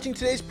for watching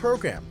today's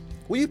program.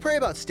 Will you pray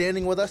about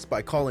standing with us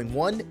by calling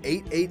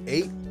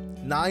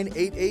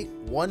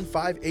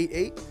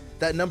 1-888-988-1588?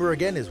 That number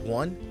again is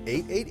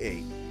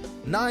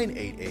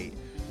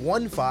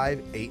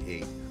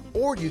 1-888-988-1588.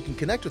 Or you can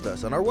connect with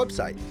us on our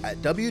website at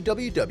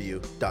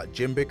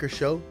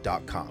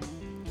www.jimbakkershow.com.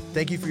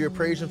 Thank you for your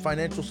prayers and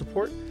financial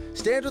support.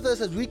 Stand with us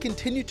as we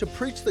continue to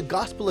preach the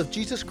gospel of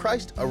Jesus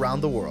Christ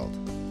around the world.